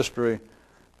mental history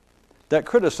that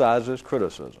criticizes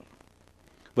criticism.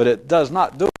 But it does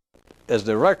not do it as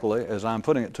directly as I'm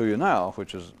putting it to you now,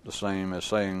 which is the same as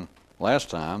saying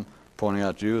last time, pointing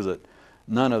out to you that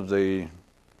none of the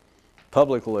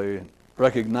publicly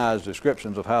recognized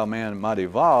descriptions of how man might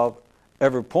evolve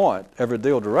ever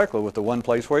deal directly with the one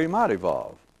place where he might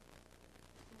evolve.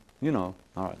 You know,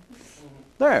 all right.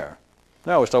 There.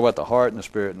 They always talk about the heart and the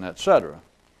spirit and etc.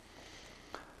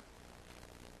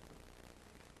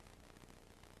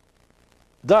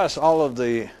 Thus, all of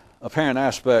the apparent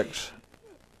aspects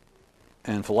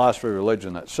in philosophy,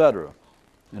 religion, etc.,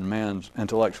 in man's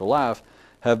intellectual life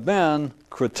have been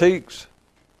critiques,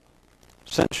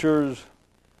 censures,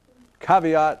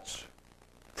 caveats,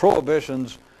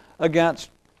 prohibitions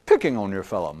against picking on your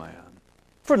fellow man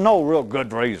for no real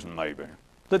good reason, maybe.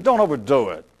 That don't overdo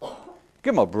it.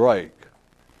 Give them a break.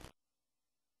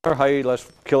 Or, hey, let's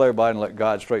kill everybody and let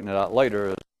God straighten it out later.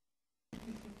 It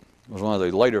was one of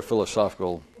the later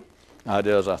philosophical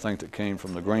ideas, I think, that came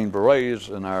from the Green Berets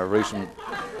in our recent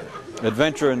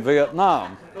adventure in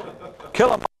Vietnam. Kill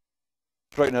them,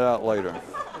 straighten it out later.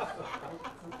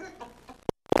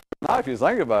 Now, if you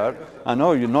think about it, I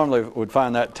know you normally would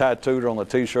find that tattooed on the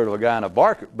T-shirt of a guy in a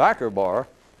backer bar,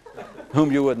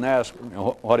 whom you wouldn't ask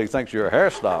what he thinks of your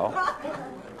hairstyle.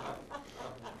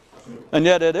 And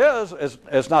yet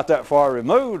it's not that far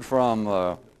removed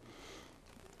from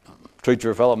treat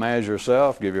your fellow man as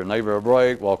yourself, give your neighbor a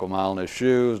break, walk a mile in his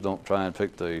shoes, don't try and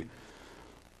pick the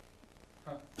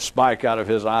spike out of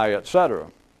his eye, etc.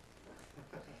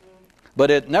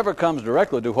 But it never comes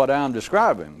directly to what I'm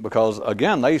describing because,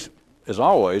 again, as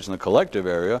always, in the collective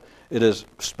area, it is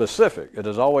specific. It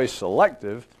is always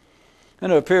selective,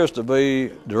 and it appears to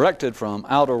be directed from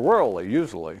outer worldly,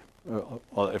 usually.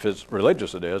 Well, if it's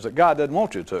religious, it is, that God doesn't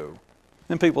want you to.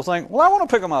 And people think, well, I want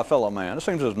to pick on my fellow man. It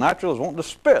seems as natural as wanting to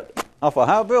spit off a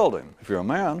high building, if you're a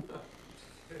man.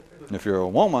 And if you're a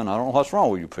woman, I don't know what's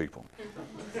wrong with you people,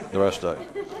 the rest of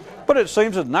it. But it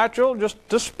seems as natural just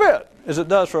to spit as it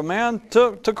does for a man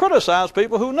to criticize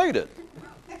people who need it,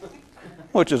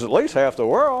 which is at least half the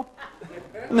world.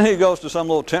 And then he goes to some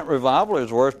little tent revival.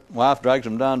 His wife drags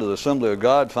him down to the Assembly of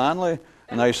God finally,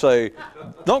 and they say,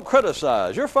 don't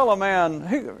criticize. Your fellow man,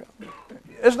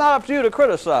 it's not up to you to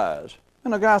criticize.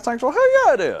 And the guy thinks, well, hell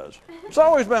yeah, it is. It's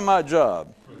always been my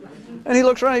job. And he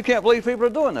looks around, he can't believe people are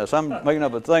doing this. I'm making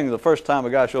up a thing the first time a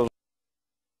guy shows up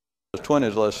in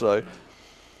his 20s, let's say.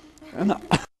 And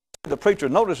the preacher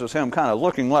notices him kind of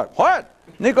looking like, what?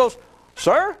 And he goes,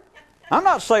 sir, I'm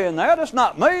not saying that. It's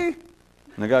not me. And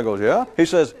the guy goes, yeah? He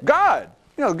says, God.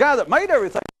 You know, the guy that made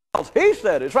everything else, he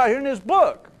said it. It's right here in his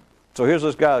book. So here's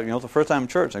this guy, the first time in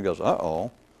church, and he goes,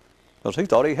 uh-oh. Because he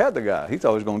thought he had the guy. He thought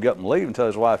he was going to get him to leave and tell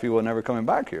his wife he was never coming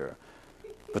back here.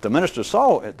 But the minister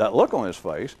saw that look on his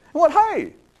face and went,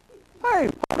 hey,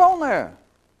 hold on there.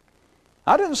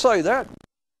 I didn't say that.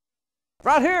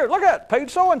 Right here, look at it, page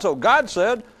so-and-so. God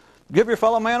said, give your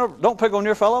fellow man, don't pick on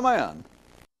your fellow man.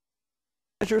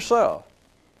 It's yourself.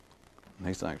 And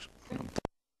he thinks,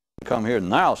 come here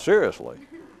now, seriously.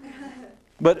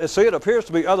 But see, it appears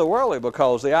to be otherworldly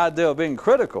because the idea of being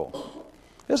critical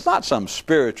is not some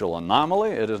spiritual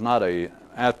anomaly. It is not an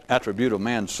attribute of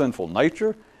man's sinful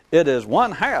nature. It is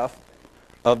one half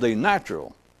of the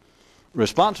natural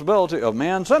responsibility of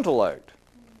man's intellect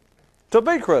to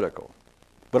be critical.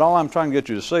 But all I'm trying to get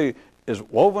you to see is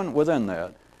woven within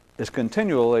that is it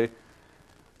continues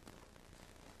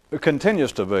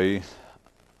to be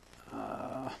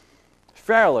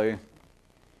fairly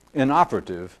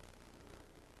inoperative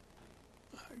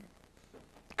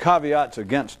caveats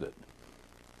against it.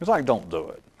 It's like, don't do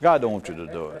it. God don't want you to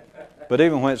do it. But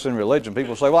even when it's in religion,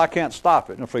 people say, well, I can't stop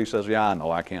it. And the priest says, yeah, I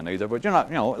know, I can't either. But you're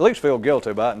not, at least feel guilty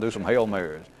about it and do some Hail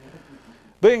Marys.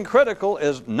 Being critical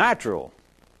is natural.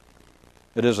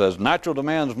 It is as natural to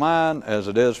man's mind as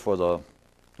it is for the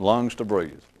lungs to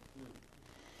breathe.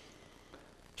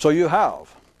 So you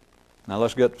have. Now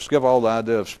let's skip all the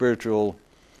idea of spiritual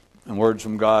and words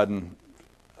from God and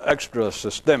extra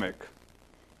systemic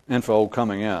info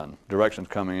coming in, directions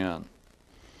coming in.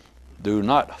 Do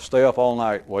not stay up all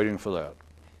night waiting for that.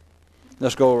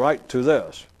 Let's go right to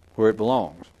this, where it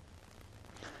belongs.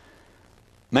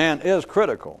 Man is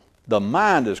critical. The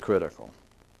mind is critical.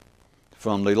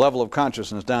 From the level of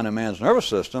consciousness down in man's nervous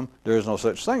system, there is no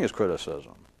such thing as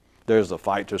criticism. There's the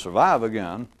fight to survive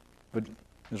again, but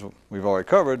as we've already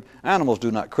covered, animals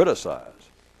do not criticize.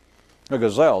 A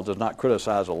gazelle does not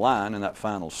criticize a lion in that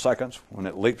final seconds when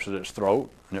it leaps at its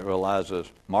throat and it realizes,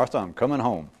 Martha, I'm coming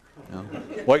home. You know,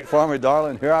 wait for me,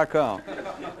 darling, here I come.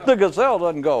 The gazelle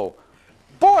doesn't go,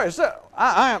 boy, is that,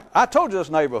 I told you this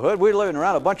neighborhood, we're living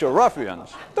around a bunch of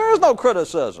ruffians. There is no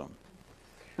criticism.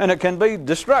 And it can be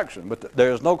destruction, but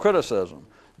there is no criticism.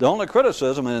 The only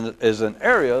criticism is in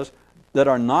areas that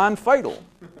are non-fatal,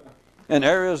 in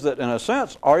areas that, in a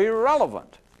sense, are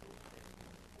irrelevant.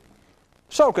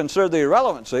 So consider the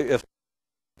irrelevancy. If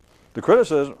the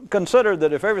criticism, consider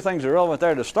that if everything's irrelevant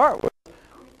there to start with,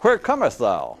 where cometh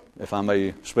thou, if I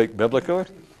may speak biblically?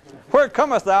 Where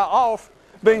cometh thou off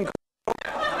being...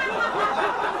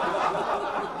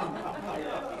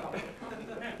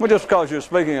 Well, just because you're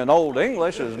speaking in Old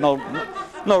English is no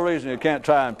reason you can't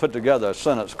try and put together a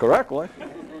sentence correctly.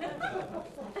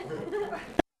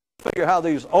 Figure how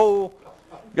these old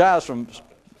guys from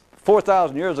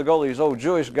 4,000 years ago, these old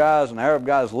Jewish guys and Arab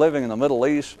guys living in the Middle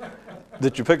East,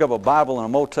 that you pick up a Bible in a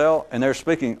motel and they're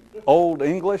speaking Old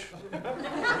English.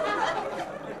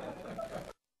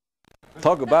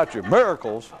 Talk about your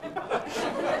miracles.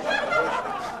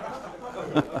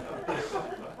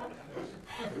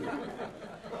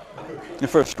 And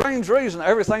for a strange reason,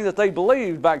 everything that they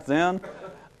believed back then,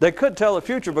 they could tell the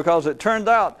future, because it turned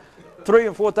out 3,000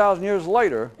 and 4,000 years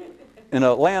later, in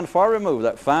a land far removed,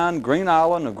 that fine green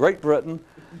island of Great Britain,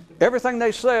 everything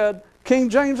they said, King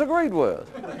James agreed with.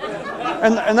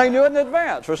 And they knew it in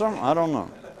advance for some, I don't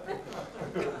know.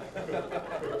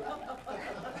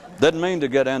 Didn't mean to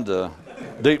get into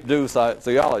deep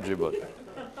theology, but...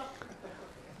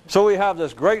 So we have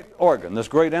this great organ, this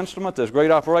great instrument, this great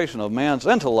operation of man's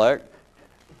intellect,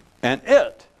 and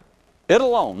it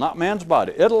alone, not man's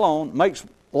body, it alone makes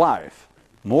life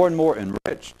more and more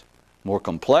enriched, more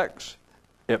complex.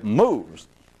 It moves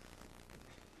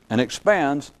and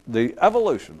expands the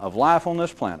evolution of life on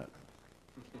this planet.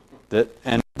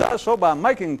 And it does so by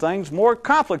making things more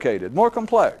complicated, more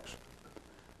complex.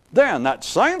 Then that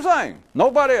same thing,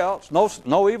 nobody else,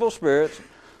 no evil spirits,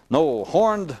 no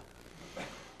horned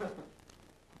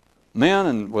men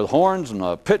and with horns and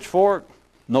a pitchfork,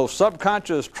 no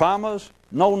subconscious traumas,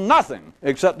 no nothing,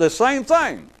 except the same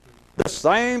thing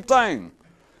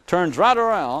turns right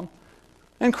around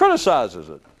and criticizes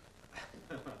it.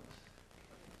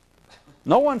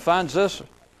 No one finds this.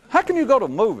 How can you go to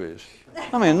movies?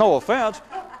 I mean, no offense.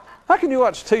 How can you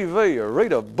watch TV or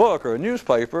read a book or a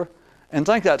newspaper and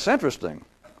think that's interesting?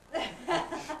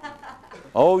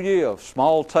 Oh, ye of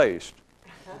small taste.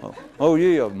 Oh,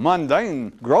 ye of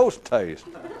mundane, gross taste.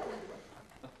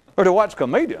 Or to watch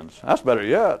comedians. That's better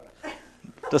yet.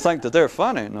 To think that they're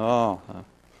funny. No.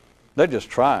 They're just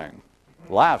trying.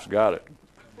 Life's got it.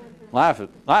 Life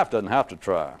doesn't have to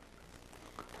try.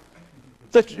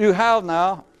 That you have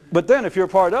now, but then if you're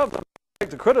part of them, take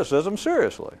the criticism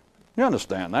seriously. You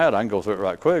understand that. I can go through it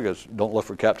right quick. It's, don't look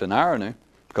for Captain Irony,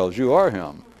 because you are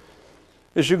him.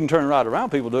 Is you can turn right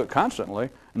around. People do it constantly.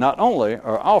 Not only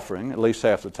are offering, at least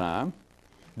half the time,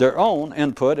 their own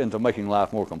input into making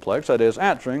life more complex, that is,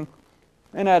 answering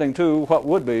and adding to what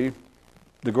would be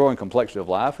the growing complexity of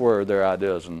life, where their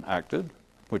ideas and acted,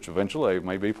 which eventually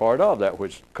may be part of that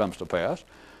which comes to pass,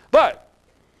 but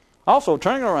also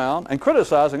turning around and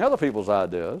criticizing other people's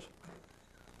ideas,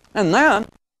 and then, in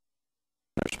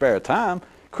their spare time,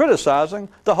 criticizing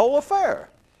the whole affair.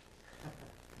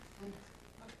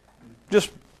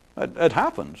 Just, it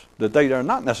happens that they are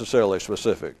not necessarily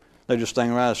specific. They just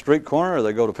stand around a street corner, or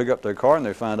they go to pick up their car and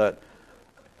they find out,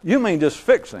 you mean just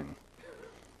fixing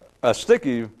a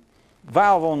sticky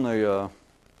valve on the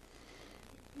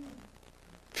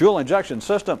fuel injection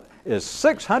system is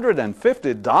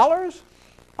 $650?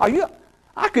 Are you?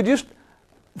 I could just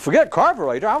forget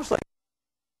carburetor. I was thinking,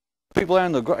 people there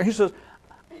in the, he says,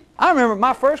 I remember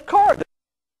my first car,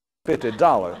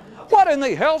 $50. What in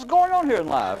the hell's going on here in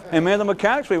life? And me and the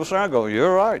mechanics people sit around and go,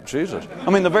 you're right, Jesus. I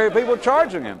mean, the very people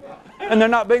charging him. And they're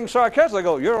not being sarcastic. They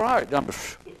go, you're right. You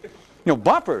know,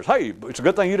 bumpers. Hey, it's a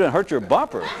good thing you didn't hurt your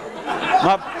bumper.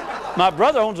 My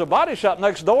brother owns a body shop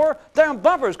next door. Damn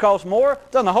bumpers cost more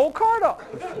than the whole car does.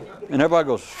 And everybody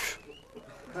goes, shh.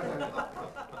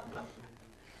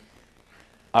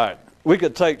 All right. We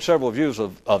could take several views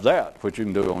of that, which you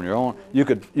can do on your own. You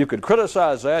could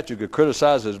criticize that. You could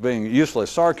criticize it as being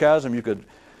useless sarcasm. You could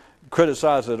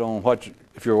criticize it on what,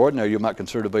 if you're ordinary, you might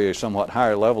consider to be a somewhat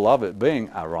higher level of it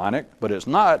being ironic, but it's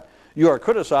not. You are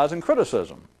criticizing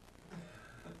criticism.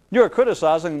 You're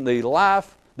criticizing the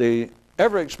life, the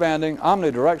ever-expanding,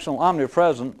 omnidirectional,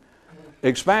 omnipresent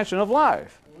expansion of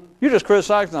life. You're just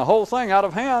criticizing the whole thing out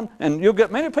of hand, and you'll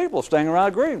get many people standing around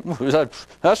agreeing.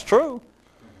 That's true.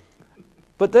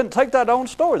 But then take that own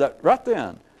story, that right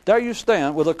then. There you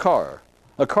stand with a car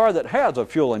that has a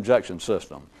fuel injection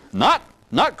system. Not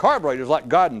carburetors like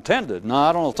God intended. No,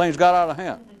 I don't know, things got out of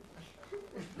hand.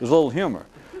 There's a little humor.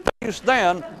 There you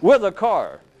stand with a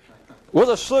car, with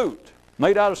a suit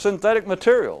made out of synthetic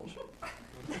materials,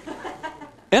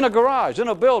 in a garage, in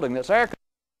a building that's air conditioned.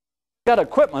 They got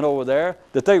equipment over there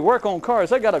that they work on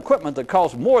cars. They got equipment that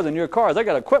costs more than your car. They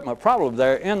got equipment probably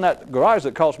there in that garage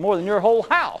that costs more than your whole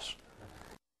house.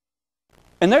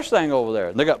 And they're staying over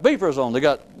there. They got beepers on. They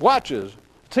got watches,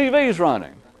 TVs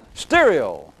running,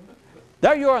 stereo.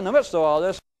 There you are in the midst of all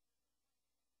this.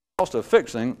 Cost of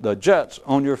fixing the jets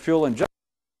on your fuel injection.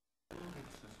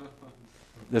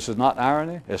 This is not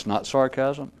irony. It's not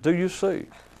sarcasm. Do you see?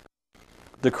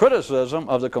 The criticism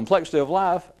of the complexity of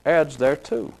life adds there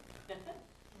too.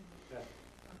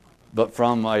 But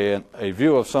from a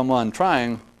view of someone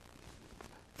trying,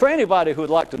 for anybody who would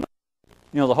like to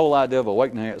know, the whole idea of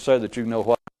awakening, it said that you know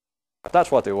what,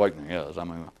 that's what the awakening is. I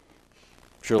mean,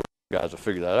 surely you guys have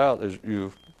figured that out. Is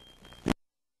you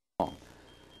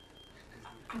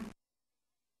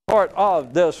part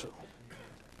of this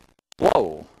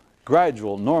slow,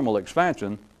 gradual, normal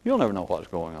expansion, you'll never know what's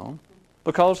going on,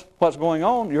 because what's going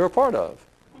on, you're a part of.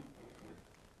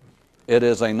 It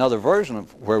is another version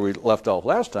of where we left off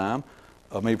last time,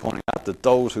 of me pointing out that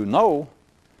those who know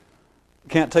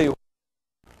can't tell you.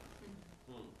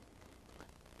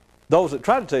 Those that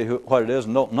try to tell you what it is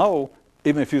and don't know,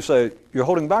 even if you say, you're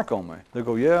holding back on me, they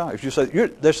go, yeah. If you say,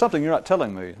 there's something you're not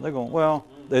telling me, they go, well,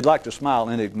 they'd like to smile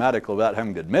enigmatically without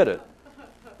having to admit it,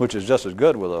 which is just as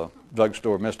good with a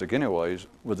drugstore mystic anyways,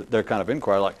 with their kind of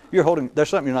inquiry, like, there's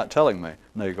something you're not telling me.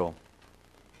 And they go,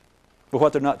 but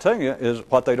what they're not telling you is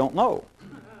what they don't know.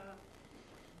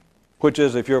 Which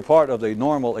is, if you're part of the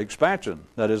normal expansion,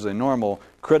 that is the normal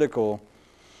critical,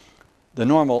 the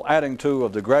normal adding to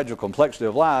of the gradual complexity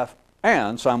of life,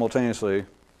 and simultaneously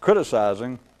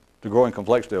criticizing the growing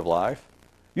complexity of life,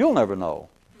 you'll never know.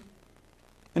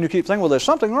 And you keep thinking, well, there's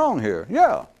something wrong here.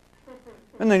 Yeah.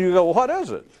 And then you go, well, what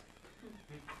is it?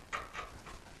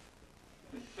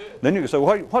 Then you can say,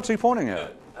 well, what's he pointing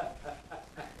at?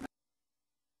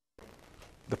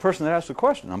 The person that asked the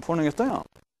question, I'm pointing at them.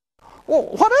 Well,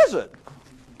 what is it?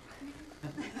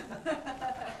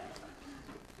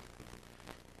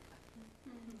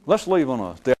 Let's leave on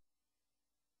a